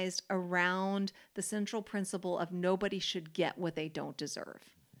organized around the central principle of nobody should get what they don't deserve,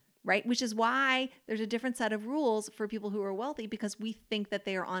 right? Which is why there's a different set of rules for people who are wealthy, because we think that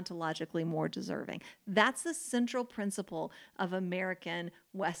they are ontologically more deserving. That's the central principle of American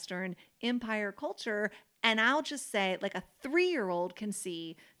Western empire culture. And I'll just say, like, a 3-year-old can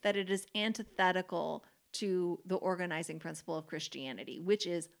see that it is antithetical to the organizing principle of Christianity, which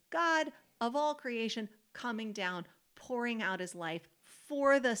is God of all creation coming down, pouring out his life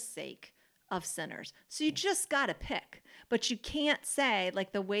for the sake of sinners. So you just got to pick. But you can't say,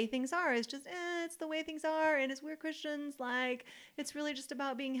 like, the way things are is just, it's the way things are. And as we're Christians, like, it's really just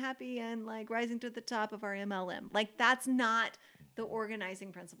about being happy and, like, rising to the top of our MLM. Like, that's not the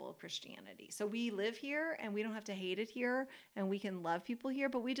organizing principle of Christianity. So we live here and we don't have to hate it here, and we can love people here,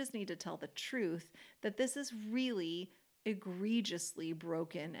 but we just need to tell the truth that this is really egregiously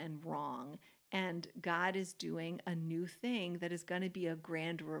broken and wrong. And God is doing a new thing that is going to be a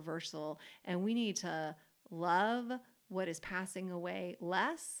grand reversal. And we need to love what is passing away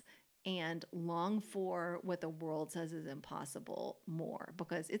less and long for what the world says is impossible more,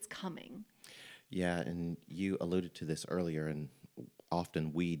 because it's coming. Yeah, and you alluded to this earlier, and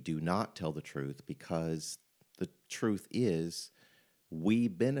often we do not tell the truth because the truth is we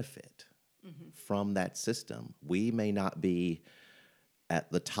benefit from that system. We may not be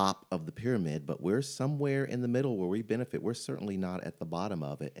at the top of the pyramid, but we're somewhere in the middle where we benefit. We're certainly not at the bottom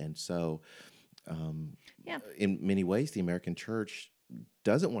of it. And so in many ways, the American church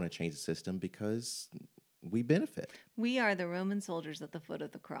doesn't want to change the system because we benefit. We are the Roman soldiers at the foot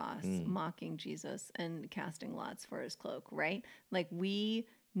of the cross, mocking Jesus and casting lots for his cloak, right? Like, we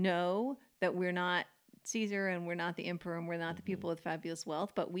know that we're not Caesar and we're not the emperor and we're not the people with fabulous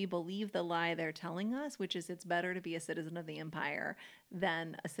wealth, but we believe the lie they're telling us, which is it's better to be a citizen of the empire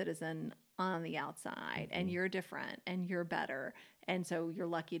than a citizen on the outside. And you're different and you're better. And so you're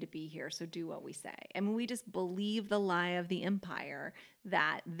lucky to be here. So do what we say. I mean, we just believe the lie of the empire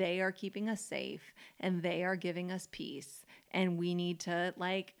that they are keeping us safe and they are giving us peace. And we need to,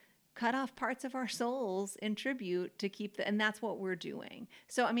 like, cut off parts of our souls in tribute to keep and that's what we're doing.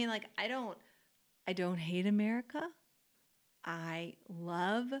 So, I mean, like, I don't hate America. I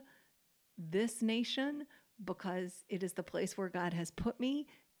love this nation because it is the place where God has put me,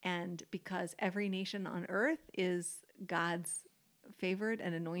 and because every nation on earth is God's favored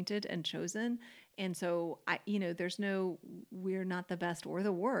and anointed and chosen. And so we're not the best or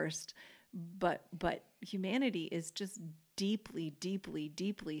the worst, but humanity is just deeply, deeply,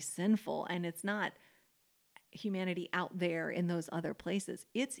 deeply sinful. And it's not humanity out there in those other places.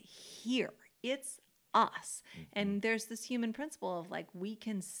 It's here. It's us. And there's this human principle of like, we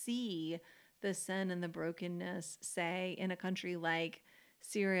can see the sin and the brokenness, say, in a country like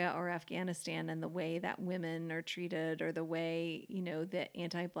Syria or Afghanistan, and the way that women are treated, or the way, the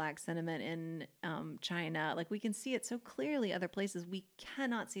anti-Black sentiment in China. Like, we can see it so clearly other places. We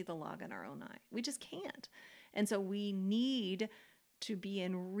cannot see the log in our own eye. We just can't. And so we need to be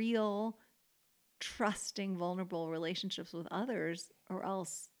in real, trusting, vulnerable relationships with others, or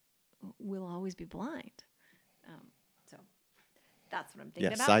else we'll always be blind. So that's what I'm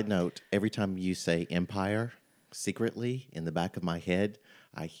thinking about. Side note, every time you say empire, secretly in the back of my head,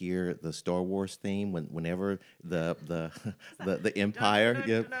 I hear the Star Wars theme whenever the empire.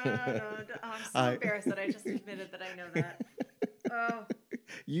 I'm so embarrassed that I just admitted that I know that. Oh,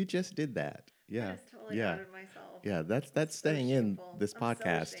 You just did that. Yeah. I just totally outed myself. Yeah, that's staying in this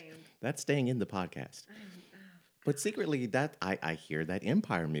podcast. So That's staying in the podcast. But secretly, that I hear that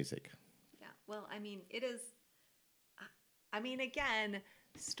empire music. Yeah. Well, I mean, it is. I mean, again,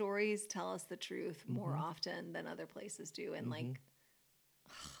 stories tell us the truth more often than other places do, and like,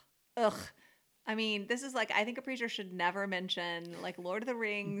 ugh. I mean, this is like, I think a preacher should never mention like Lord of the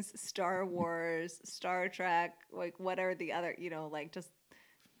Rings, Star Wars, Star Trek, like what are the other, like just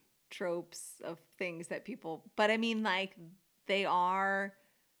tropes of things that people, but I mean, like, they are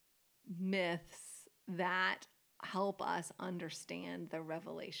myths that help us understand the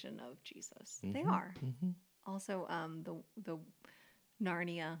revelation of Jesus. They are. Also, the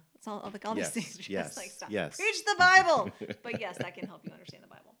Narnia. It's all like all these things. Just like stop. Preach the Bible. But yes, that can help you understand the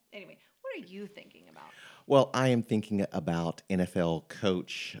Bible. Anyway, what are you thinking about? Well, I am thinking about NFL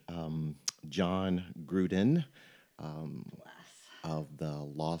coach John Gruden of the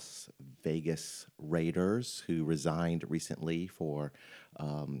Las Vegas Raiders, who resigned recently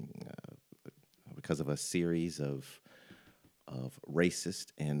because of a series of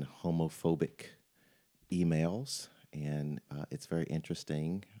racist and homophobic emails. And it's very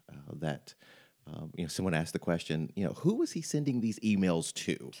interesting that someone asked the question, who was he sending these emails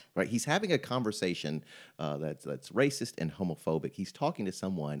to? Right? He's having a conversation that's racist and homophobic. He's talking to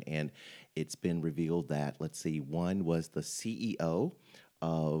someone, and it's been revealed that, let's see, one was the CEO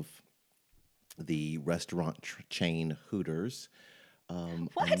of the restaurant chain Hooters.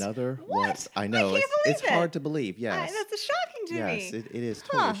 Another was, I know, it's hard to believe. Yes, that's shocking to me. Yes, it is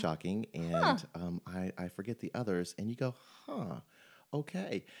totally shocking, and I forget the others, and you go,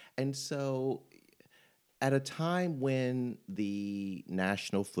 okay. And so, at a time when the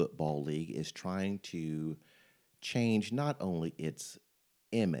National Football League is trying to change not only its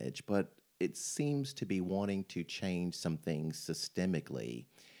image, but it seems to be wanting to change some things systemically,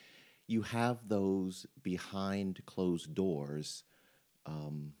 you have those behind closed doors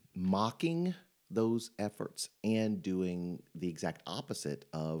mocking those efforts and doing the exact opposite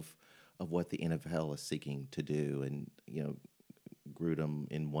of what the NFL is seeking to do. And Grudem,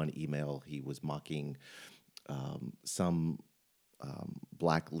 in one email, he was mocking some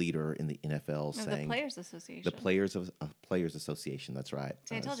black leader in the NFL, saying the Players Association. The Players Association. That's right.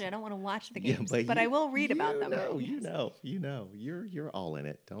 See, I told you I don't want to watch the games, but I will read about them. You're all in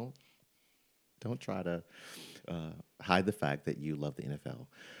it. Don't try to hide the fact that you love the NFL.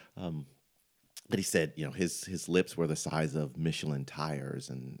 But he said, his lips were the size of Michelin tires,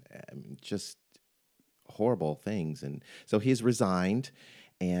 and just horrible things. And so he's resigned.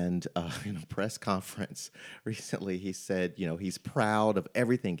 And in a press conference recently, he said, he's proud of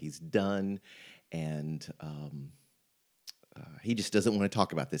everything he's done, and he just doesn't want to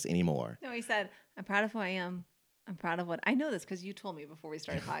talk about this anymore. No, he said, I'm proud of who I am. I'm proud of what I know this because you told me before we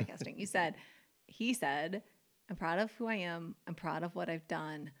started podcasting. He said, I'm proud of who I am. I'm proud of what I've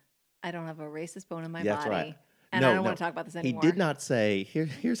done. I don't have a racist bone in my body. That's right. And I don't want to talk about this anymore. He did not say,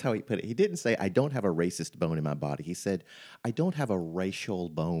 here's how he put it. He didn't say, I don't have a racist bone in my body. He said, I don't have a racial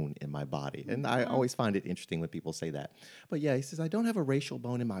bone in my body. And I always find it interesting when people say that. But yeah, he says, I don't have a racial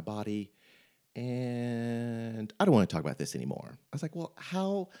bone in my body, and I don't want to talk about this anymore. I was like, well,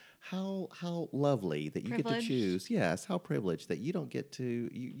 how lovely that you get to choose. Yes, how privileged that you don't get to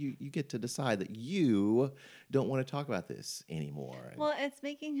you get to decide that you don't want to talk about this anymore. Well, it's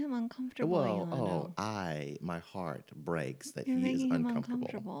making him uncomfortable. Well, my heart breaks that he is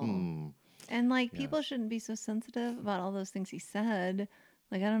uncomfortable. And like, people shouldn't be so sensitive about all those things he said.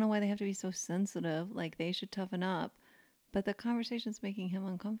 Like, I don't know why they have to be so sensitive. Like, they should toughen up. But the conversation's making him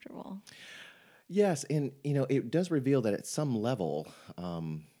uncomfortable. Yes, and it does reveal that at some level,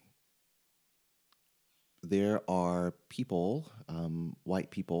 there are people,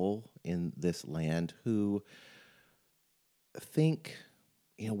 white people in this land who think,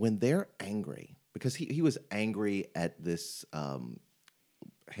 when they're angry, because he was angry at this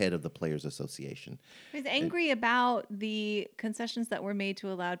head of the Players Association. He's And angry about the concessions that were made to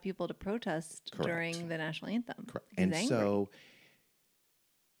allow people to protest correct, during the national anthem. correct. He's And angry. so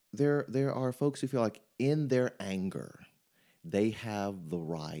there are folks who feel like in their anger, they have the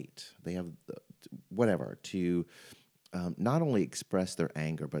right, they have whatever to not only express their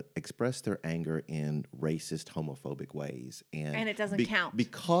anger, but express their anger in racist, homophobic ways. And it doesn't count.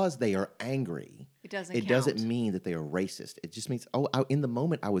 Because they are angry, It doesn't it count. doesn't mean that they are racist. It just means, in the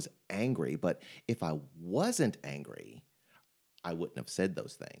moment I was angry, but if I wasn't angry, I wouldn't have said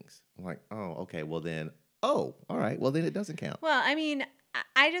those things. I'm like, oh, okay, well then, all right, well then it doesn't count. Well, I mean,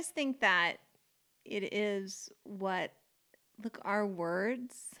 I just think that it is look, our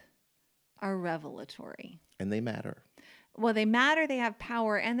words are revelatory. And they matter. Well, they matter, they have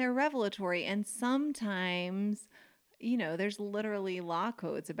power, and they're revelatory. And sometimes, there's literally law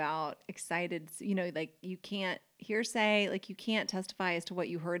codes about excited, like you can't hearsay, like you can't testify as to what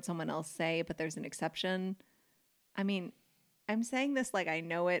you heard someone else say, but there's an exception. I mean, I'm saying this like I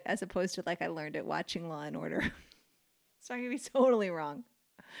know it as opposed to like I learned it watching Law and Order. So I could be totally wrong.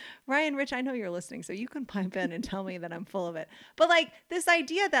 Ryan, Rich, I know you're listening, so you can pipe in and tell me that I'm full of it. But like this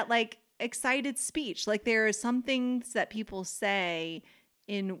idea that like excited speech, like there are some things that people say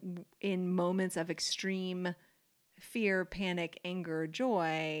in moments of extreme fear, panic, anger,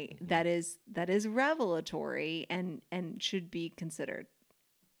 joy that is revelatory and should be considered.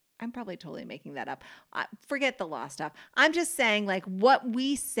 I'm probably totally making that up. Forget the law stuff. I'm just saying like what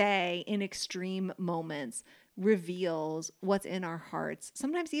we say in extreme moments reveals what's in our hearts,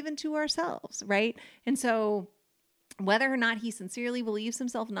 sometimes even to ourselves, right? And so whether or not he sincerely believes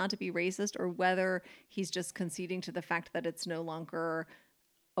himself not to be racist or whether he's just conceding to the fact that it's no longer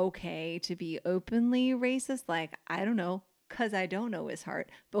okay to be openly racist, like, I don't know, because I don't know his heart.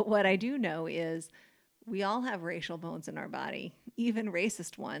 But what I do know is we all have racial bones in our body, even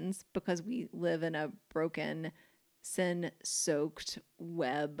racist ones, because we live in a broken, sin-soaked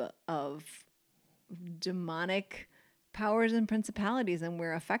web of demonic powers and principalities, and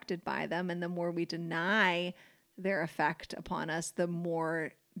we're affected by them. And the more we deny their effect upon us, the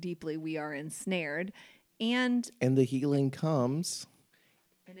more deeply we are ensnared. And the healing comes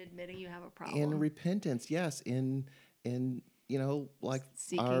in admitting you have a problem. In repentance, yes. In like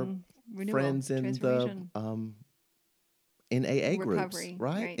seeking our renewal, friends in the in AA recovery, groups,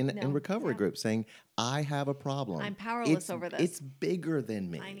 right? In recovery groups, saying, "I have a problem. I'm powerless over this. It's bigger than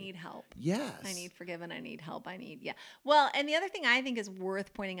me. I need help. Yes, I need forgiven. I need help. Well, and the other thing I think is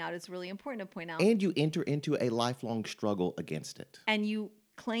worth pointing out, it's really important to point out, and you enter into a lifelong struggle against it, and you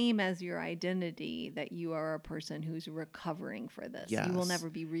claim as your identity that you are a person who's recovering for this. Yes. You will never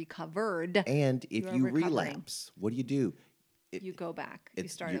be recovered. And if you relapse, what do? You go back. You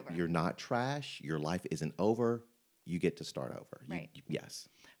start over. You're not trash. Your life isn't over. You get to start over. Right. Yes.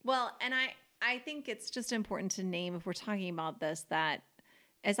 Well, and I think it's just important to name, if we're talking about this, that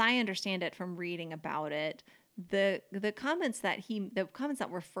as I understand it from reading about it, the comments that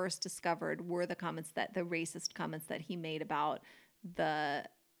were first discovered were the racist comments that he made about the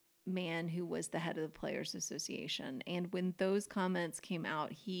man who was the head of the Players Association. And when those comments came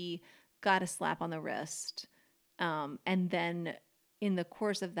out, he got a slap on the wrist. And then in the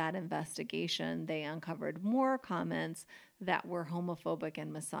course of that investigation, they uncovered more comments that were homophobic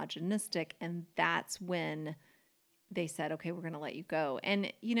and misogynistic. And that's when they said, okay, we're going to let you go.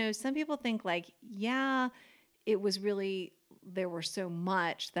 And, some people think like, yeah, it was really, there were so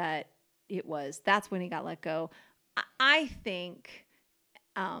much that's when he got let go. I think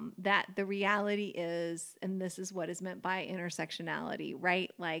that the reality is, and this is what is meant by intersectionality, right?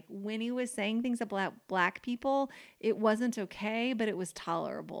 Like when he was saying things about black people, it wasn't okay, but it was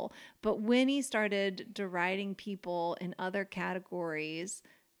tolerable. But when he started deriding people in other categories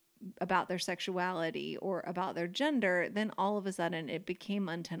about their sexuality or about their gender, then all of a sudden it became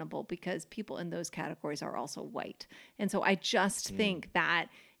untenable because people in those categories are also white. And so I just think that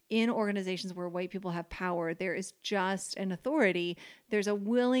in organizations where white people have power, there is just an authority. There's a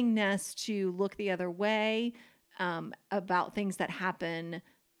willingness to look the other way about things that happen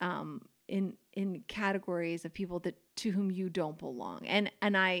in categories of people to whom you don't belong. And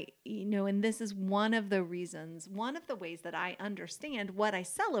I, and this is one of the ways that I understand what I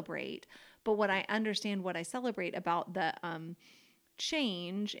celebrate, but what I celebrate about the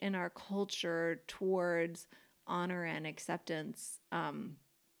change in our culture towards honor and acceptance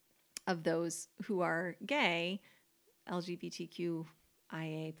of those who are gay,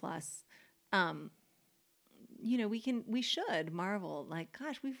 LGBTQIA plus, um, we should marvel like,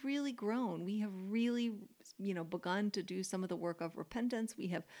 gosh, we've really grown. We have really, begun to do some of the work of repentance. We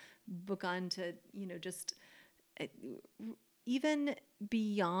have begun to, just uh, even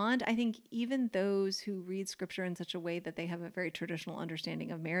beyond, I think even those who read scripture in such a way that they have a very traditional understanding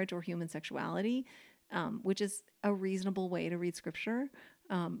of marriage or human sexuality, which is a reasonable way to read scripture.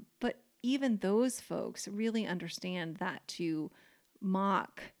 But even those folks really understand that to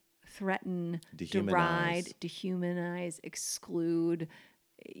mock, threaten, deride, Dehumanize. dehumanize, exclude,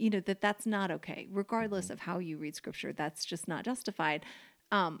 that's not okay, regardless of how you read scripture. That's just not justified.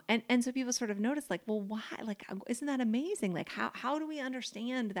 And so people sort of notice like, well, why? Like, isn't that amazing? Like, how do we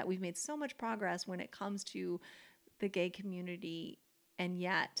understand that we've made so much progress when it comes to the gay community, and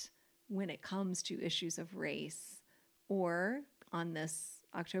yet when it comes to issues of race, or on this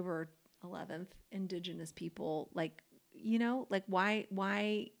October 11th, Indigenous people, like, like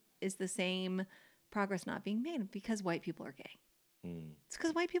why is the same progress not being made? Because white people are gay. Mm. It's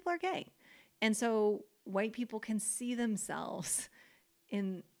because white people are gay. And so white people can see themselves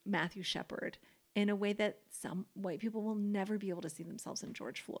in Matthew Shepard in a way that some white people will never be able to see themselves in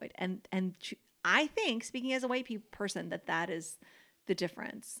George Floyd. And I think, speaking as a white person, that is the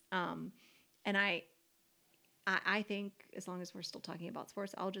difference. And I think, as long as we're still talking about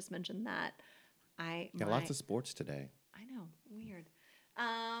sports, I'll just mention that Yeah, lots of sports today. I know, weird.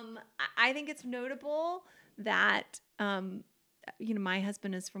 I think it's notable that my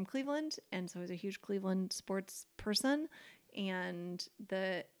husband is from Cleveland, and so he's a huge Cleveland sports person. And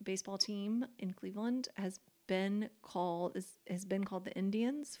the baseball team in Cleveland has been called the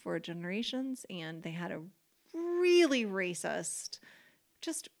Indians for generations, and they had a really racist,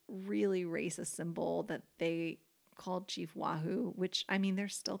 just really racist symbol that they called Chief Wahoo, which, I mean,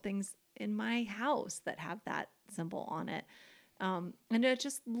 there's still things in my house that have that symbol on it. And it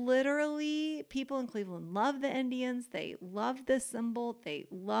just literally, people in Cleveland love the Indians. They loved this symbol. They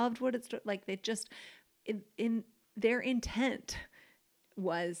loved what it's like. They just, in their intent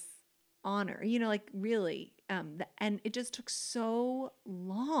was honor, like really. And it just took so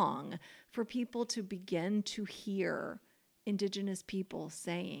long for people to begin to hear Indigenous people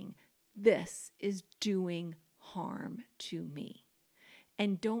saying, this is doing harm to me.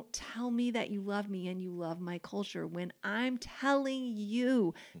 And don't tell me that you love me and you love my culture when I'm telling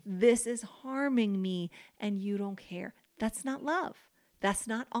you this is harming me and you don't care. That's not love. That's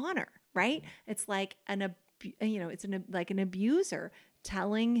not honor, right? It's like like an abuser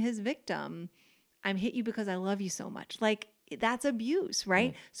telling his victim, I'm hit you because I love you so much. Like, that's abuse,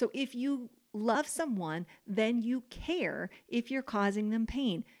 right? So if you love someone, then you care if you're causing them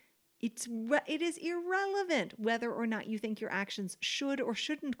pain. It is irrelevant whether or not you think your actions should or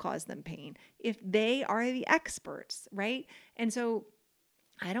shouldn't cause them pain, if they are the experts, right? And so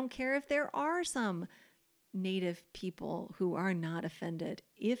I don't care if there are some Native people who are not offended.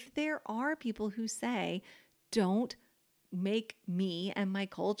 If there are people who say, don't make me and my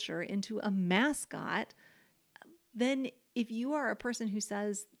culture into a mascot, then if you are a person who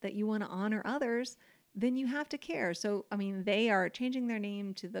says that you want to honor others, then you have to care. So, I mean, they are changing their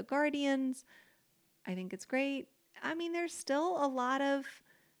name to the Guardians. I think it's great. I mean, there's still a lot of,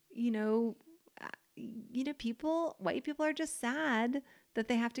 you know, white people are just sad that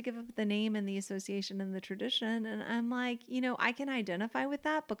they have to give up the name and the association and the tradition. And I'm like, I can identify with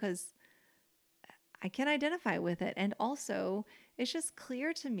that because I can identify with it. And also, it's just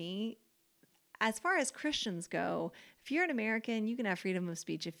clear to me, as far as Christians go, if you're an American, you can have freedom of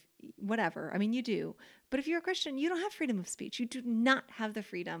speech, if whatever. I mean, you do. But if you're a Christian, you don't have freedom of speech. You do not have the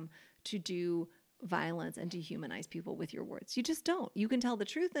freedom to do violence and dehumanize people with your words. You just don't. You can tell the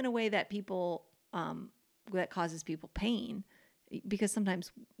truth in a way that that causes people pain, because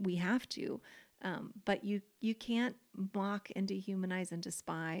sometimes we have to. But you can't mock and dehumanize and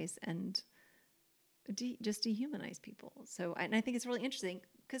despise and just dehumanize people. So, and I think it's really interesting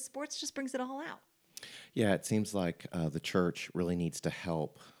because sports just brings it all out. Yeah, it seems like the church really needs to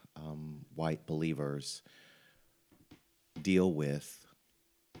help white believers deal with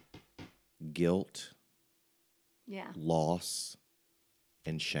guilt, Yeah. loss,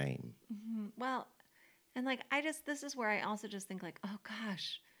 and shame. Mm-hmm. Well, and like, this is where I also just think like, oh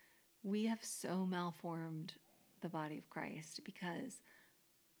gosh, we have so malformed the body of Christ, because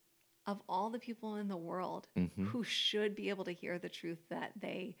of all the people in the world who should be able to hear the truth that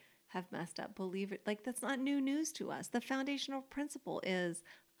they have messed up, believe it. Like, that's not new news to us. The foundational principle is,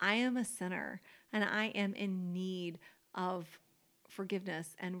 I am a sinner and I am in need of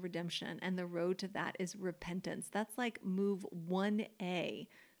forgiveness and redemption. And the road to that is repentance. That's like move 1A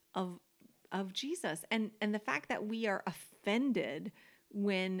of Jesus, and the fact that we are offended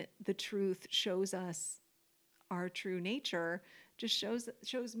when the truth shows us our true nature just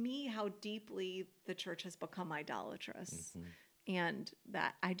shows me how deeply the church has become idolatrous, and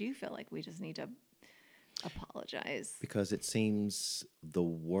that I do feel like we just need to apologize. Because it seems the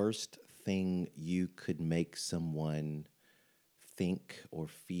worst thing you could make someone think or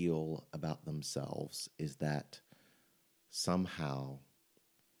feel about themselves is that somehow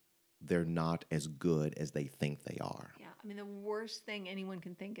they're not as good as they think they are. Yeah, I mean, the worst thing anyone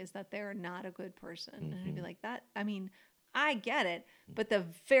can think is that they're not a good person. And I'd be like, that, I mean, I get it. But the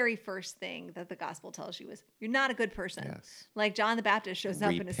very first thing that the gospel tells you is you're not a good person. Yes. Like John the Baptist shows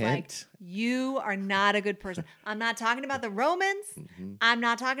up and is like, Repent. you are not a good person. I'm not talking about the Romans. I'm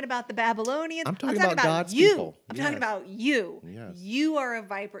not talking about the Babylonians. I'm talking about God's you. people. I'm Yes. talking about you. Yes. You are a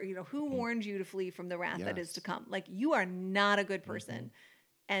viper. You know, who warned you to flee from the wrath that is Yes. to come? Like, you are not a good person.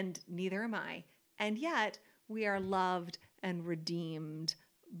 And neither am I. And yet we are loved and redeemed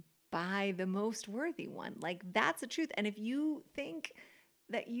by the most worthy one. Like, that's the truth. And if you think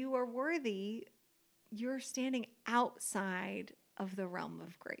that you are worthy, you're standing outside of the realm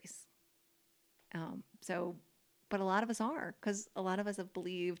of grace. But a lot of us are, because a lot of us have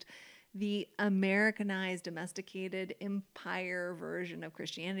believed the Americanized, domesticated, empire version of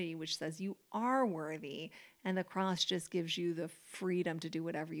Christianity, which says you are worthy, and the cross just gives you the freedom to do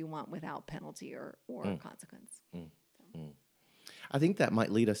whatever you want without penalty or consequence. I think that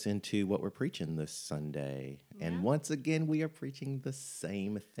might lead us into what we're preaching this Sunday. And once again, we are preaching the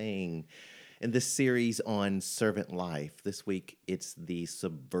same thing in this series on servant life. This week, it's the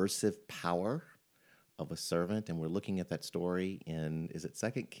subversive power of a servant, and we're looking at that story in, is it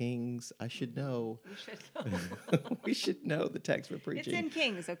 2 Kings? I should know. You should know. We should know the text we're It's preaching. in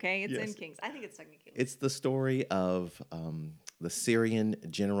Kings, okay? It's Yes. in Kings. I think it's 2 Kings. It's the story of the Syrian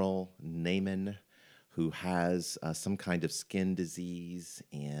general Naaman, who has some kind of skin disease,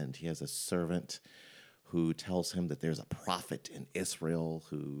 and he has a servant who tells him that there's a prophet in Israel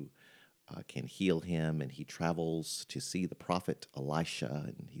who can heal him, and he travels to see the prophet Elisha,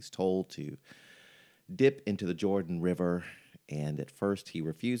 and he's told to dip into the Jordan River. And at first he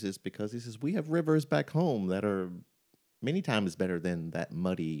refuses because he says, we have rivers back home that are many times better than that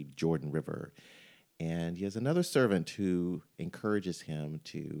muddy Jordan River. And he has another servant who encourages him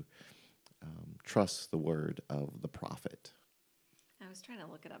to trust the word of the prophet. I was trying to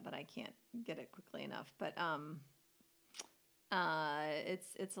look it up, but I can't get it quickly enough. But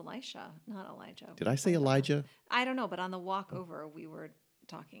it's Elisha, not Elijah. Did I say Elijah? I don't know, but on the walk over, we were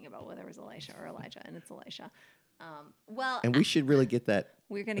talking about whether it was Elisha or Elijah, and it's Elisha. And we should really get that.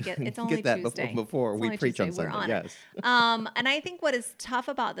 We're going to get, it's only get that Tuesday. before It's we only preach on Tuesday. We're Sunday. on Yes. it. And I think what is tough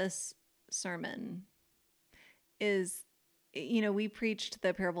about this sermon is, you know, we preached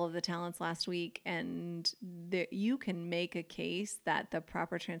the parable of the talents last week, and you can make a case that the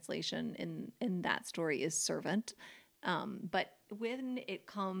proper translation in that story is servant. But when it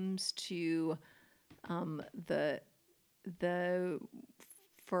comes to the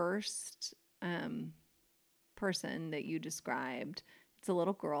first person that you described, it's a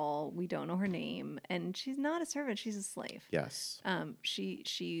little girl. We don't know her name, and she's not a servant; she's a slave. Yes.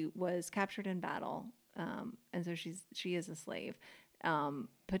 She was captured in battle, and so she is a slave.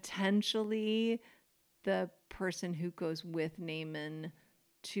 Potentially, the person who goes with Naaman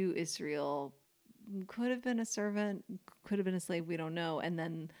to Israel could have been a servant, could have been a slave. We don't know. And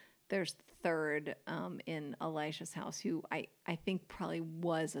then there's the third in Elisha's house, who I think probably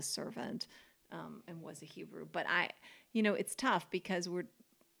was a servant and was a Hebrew. But it's tough because we're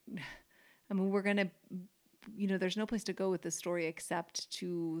going to, there's no place to go with this story except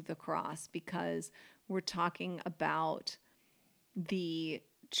to the cross, because we're talking about the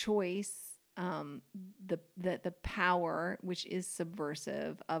choice, the power, which is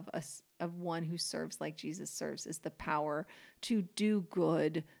subversive of one who serves like Jesus serves, is the power to do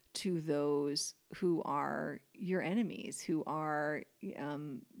good to those who are your enemies, who are,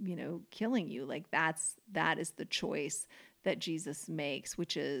 killing you. Like that is the choice that Jesus makes,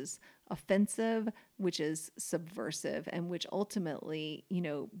 which is offensive, which is subversive, and which ultimately,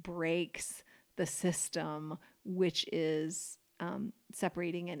 breaks the system, which is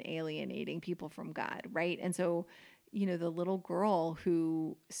separating and alienating people from God, right? And so, the little girl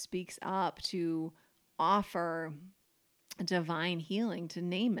who speaks up to offer divine healing to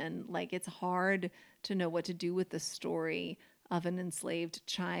Naaman, like, it's hard to know what to do with the story of an enslaved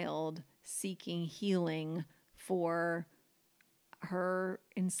child seeking healing for her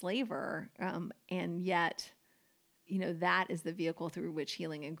enslaver, and yet, that is the vehicle through which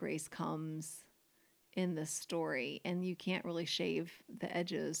healing and grace comes in this story, and you can't really shave the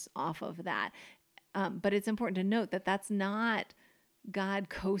edges off of that. But it's important to note that that's not God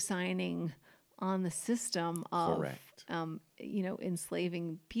co-signing on the system of, Correct.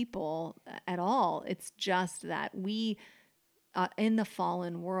 enslaving people at all. It's just that we, in the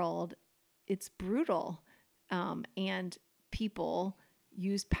fallen world, it's brutal, and people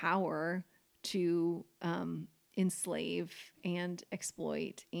use power to enslave and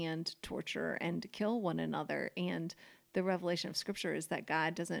exploit and torture and kill one another. And the revelation of Scripture is that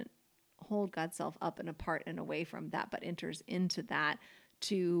God doesn't hold God's self up and apart and away from that, but enters into that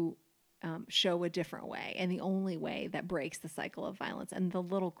to show a different way, and the only way that breaks the cycle of violence. And the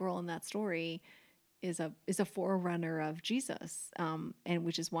little girl in that story is a forerunner of Jesus, and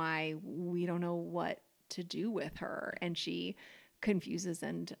which is why we don't know what to do with her, and she confuses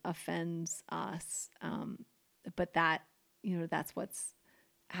and offends us. But that's what's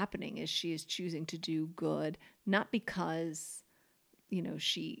happening, is she is choosing to do good, not because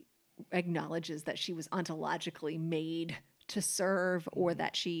she acknowledges that she was ontologically made to serve, or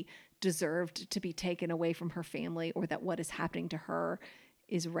that she deserved to be taken away from her family, or that what is happening to her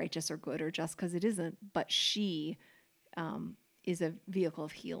is righteous or good or just, because it isn't. But she is a vehicle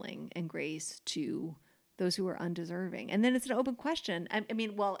of healing and grace to those who are undeserving. And then it's an open question. And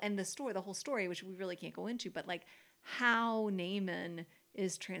the whole story, which we really can't go into, but like how Naaman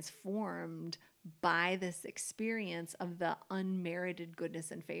is transformed by this experience of the unmerited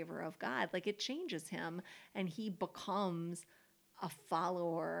goodness and favor of God. Like, it changes him, and he becomes a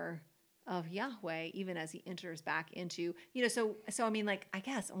follower of Yahweh, even as he enters back into, so I mean, like, I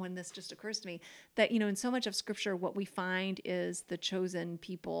guess when this just occurs to me that, in so much of Scripture, what we find is the chosen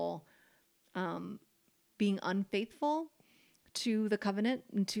people being unfaithful to the covenant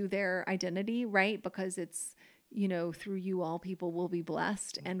and to their identity, right? Because it's, through you all people will be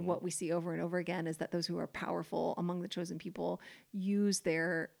blessed. Mm-hmm. And what we see over and over again is that those who are powerful among the chosen people use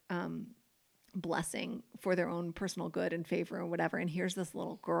their blessing for their own personal good and favor and whatever. And here's this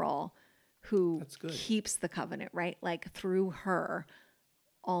little girl who keeps the covenant, right? Like, through her,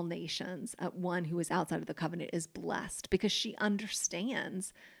 all nations, one who is outside of the covenant is blessed, because she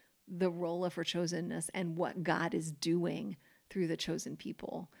understands the role of her chosenness and what God is doing through the chosen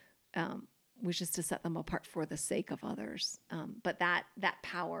people, which is to set them apart for the sake of others. But that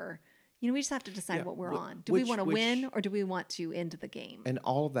power, we just have to decide what we're on. Do we want to win, or do we want to end the game? And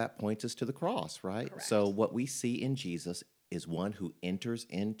all of that points us to the cross, right? Correct. So what we see in Jesus is one who enters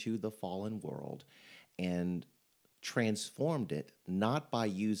into the fallen world and transformed it, not by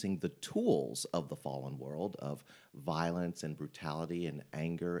using the tools of the fallen world of violence and brutality and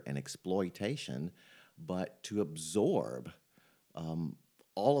anger and exploitation, but to absorb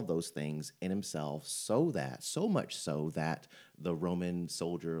all of those things in himself, so much so that the Roman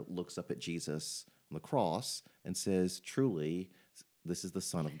soldier looks up at Jesus on the cross and says, truly, this is the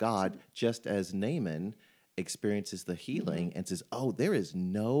Son of God, just as Naaman experiences the healing and says, oh, there is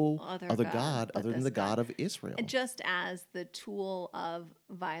no other God other than the God of Israel. And just as the tool of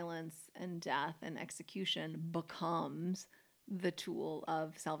violence and death and execution becomes the tool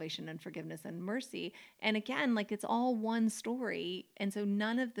of salvation and forgiveness and mercy. And again, like, it's all one story. And so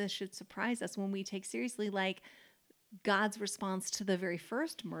none of this should surprise us when we take seriously, like, God's response to the very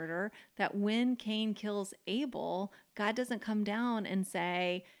first murder, that when Cain kills Abel, God doesn't come down and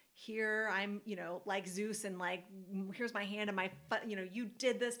say, here I'm, like Zeus, and like, here's my hand and my foot, you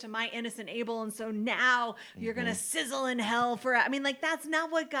did this to my innocent Abel, and so now you're going to sizzle in hell for, I mean, like, that's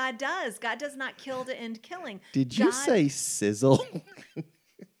not what God does. God does not kill to end killing. Did you say sizzle?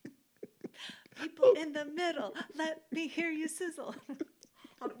 People in the middle, let me hear you sizzle.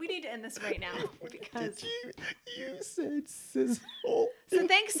 We need to end this right now, because you said sizzle. So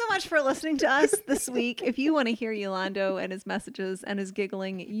thanks so much for listening to us this week. If you want to hear Yolando and his messages and his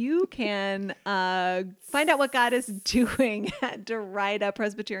giggling, you can find out what God is doing at Derita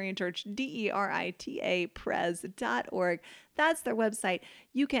Presbyterian Church, DERITA pres.org. That's their website.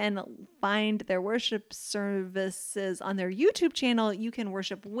 You can find their worship services on their YouTube channel. You can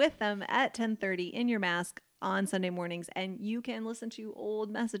worship with them at 10:30 in your mask on Sunday mornings, and you can listen to old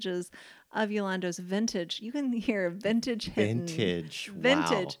messages of Yolando's vintage. You can hear vintage Hinton. Vintage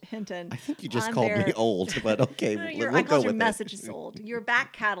Hinton. I think you just called me old, but okay. I called your messages old. Your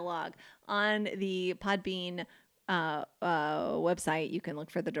back catalog on the Podbean website. You can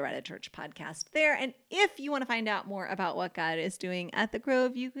look for the Derita Church podcast there. And if you want to find out more about what God is doing at the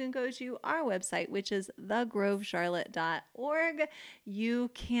Grove, you can go to our website, which is thegrovecharlotte.org.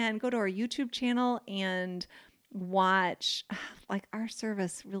 You can go to our YouTube channel and watch, like, our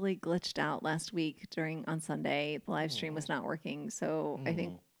service really glitched out last week on Sunday. The live stream was not working. So I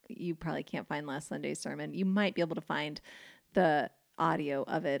think you probably can't find last Sunday's sermon. You might be able to find the audio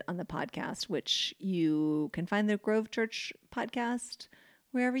of it on the podcast, which you can find the Grove Church podcast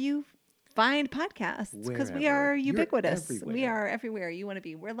wherever you find podcasts, because we Wherever. are You're ubiquitous. We everywhere. are everywhere you want to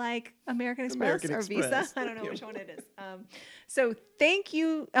be. We're like American Express American or Express. Visa. I don't know which one it is. So thank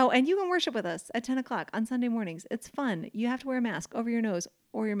you. Oh, and you can worship with us at 10 o'clock on Sunday mornings. It's fun. You have to wear a mask over your nose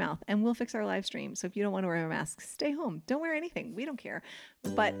or your mouth, and we'll fix our live stream. So if you don't want to wear a mask, stay home. Don't wear anything. We don't care.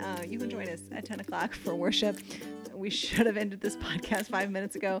 But you can join us at 10 o'clock for worship. We should have ended this podcast 5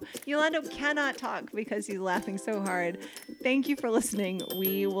 minutes ago. Yolando cannot talk because he's laughing so hard. Thank you for listening.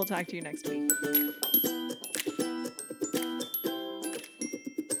 We will talk to you next week.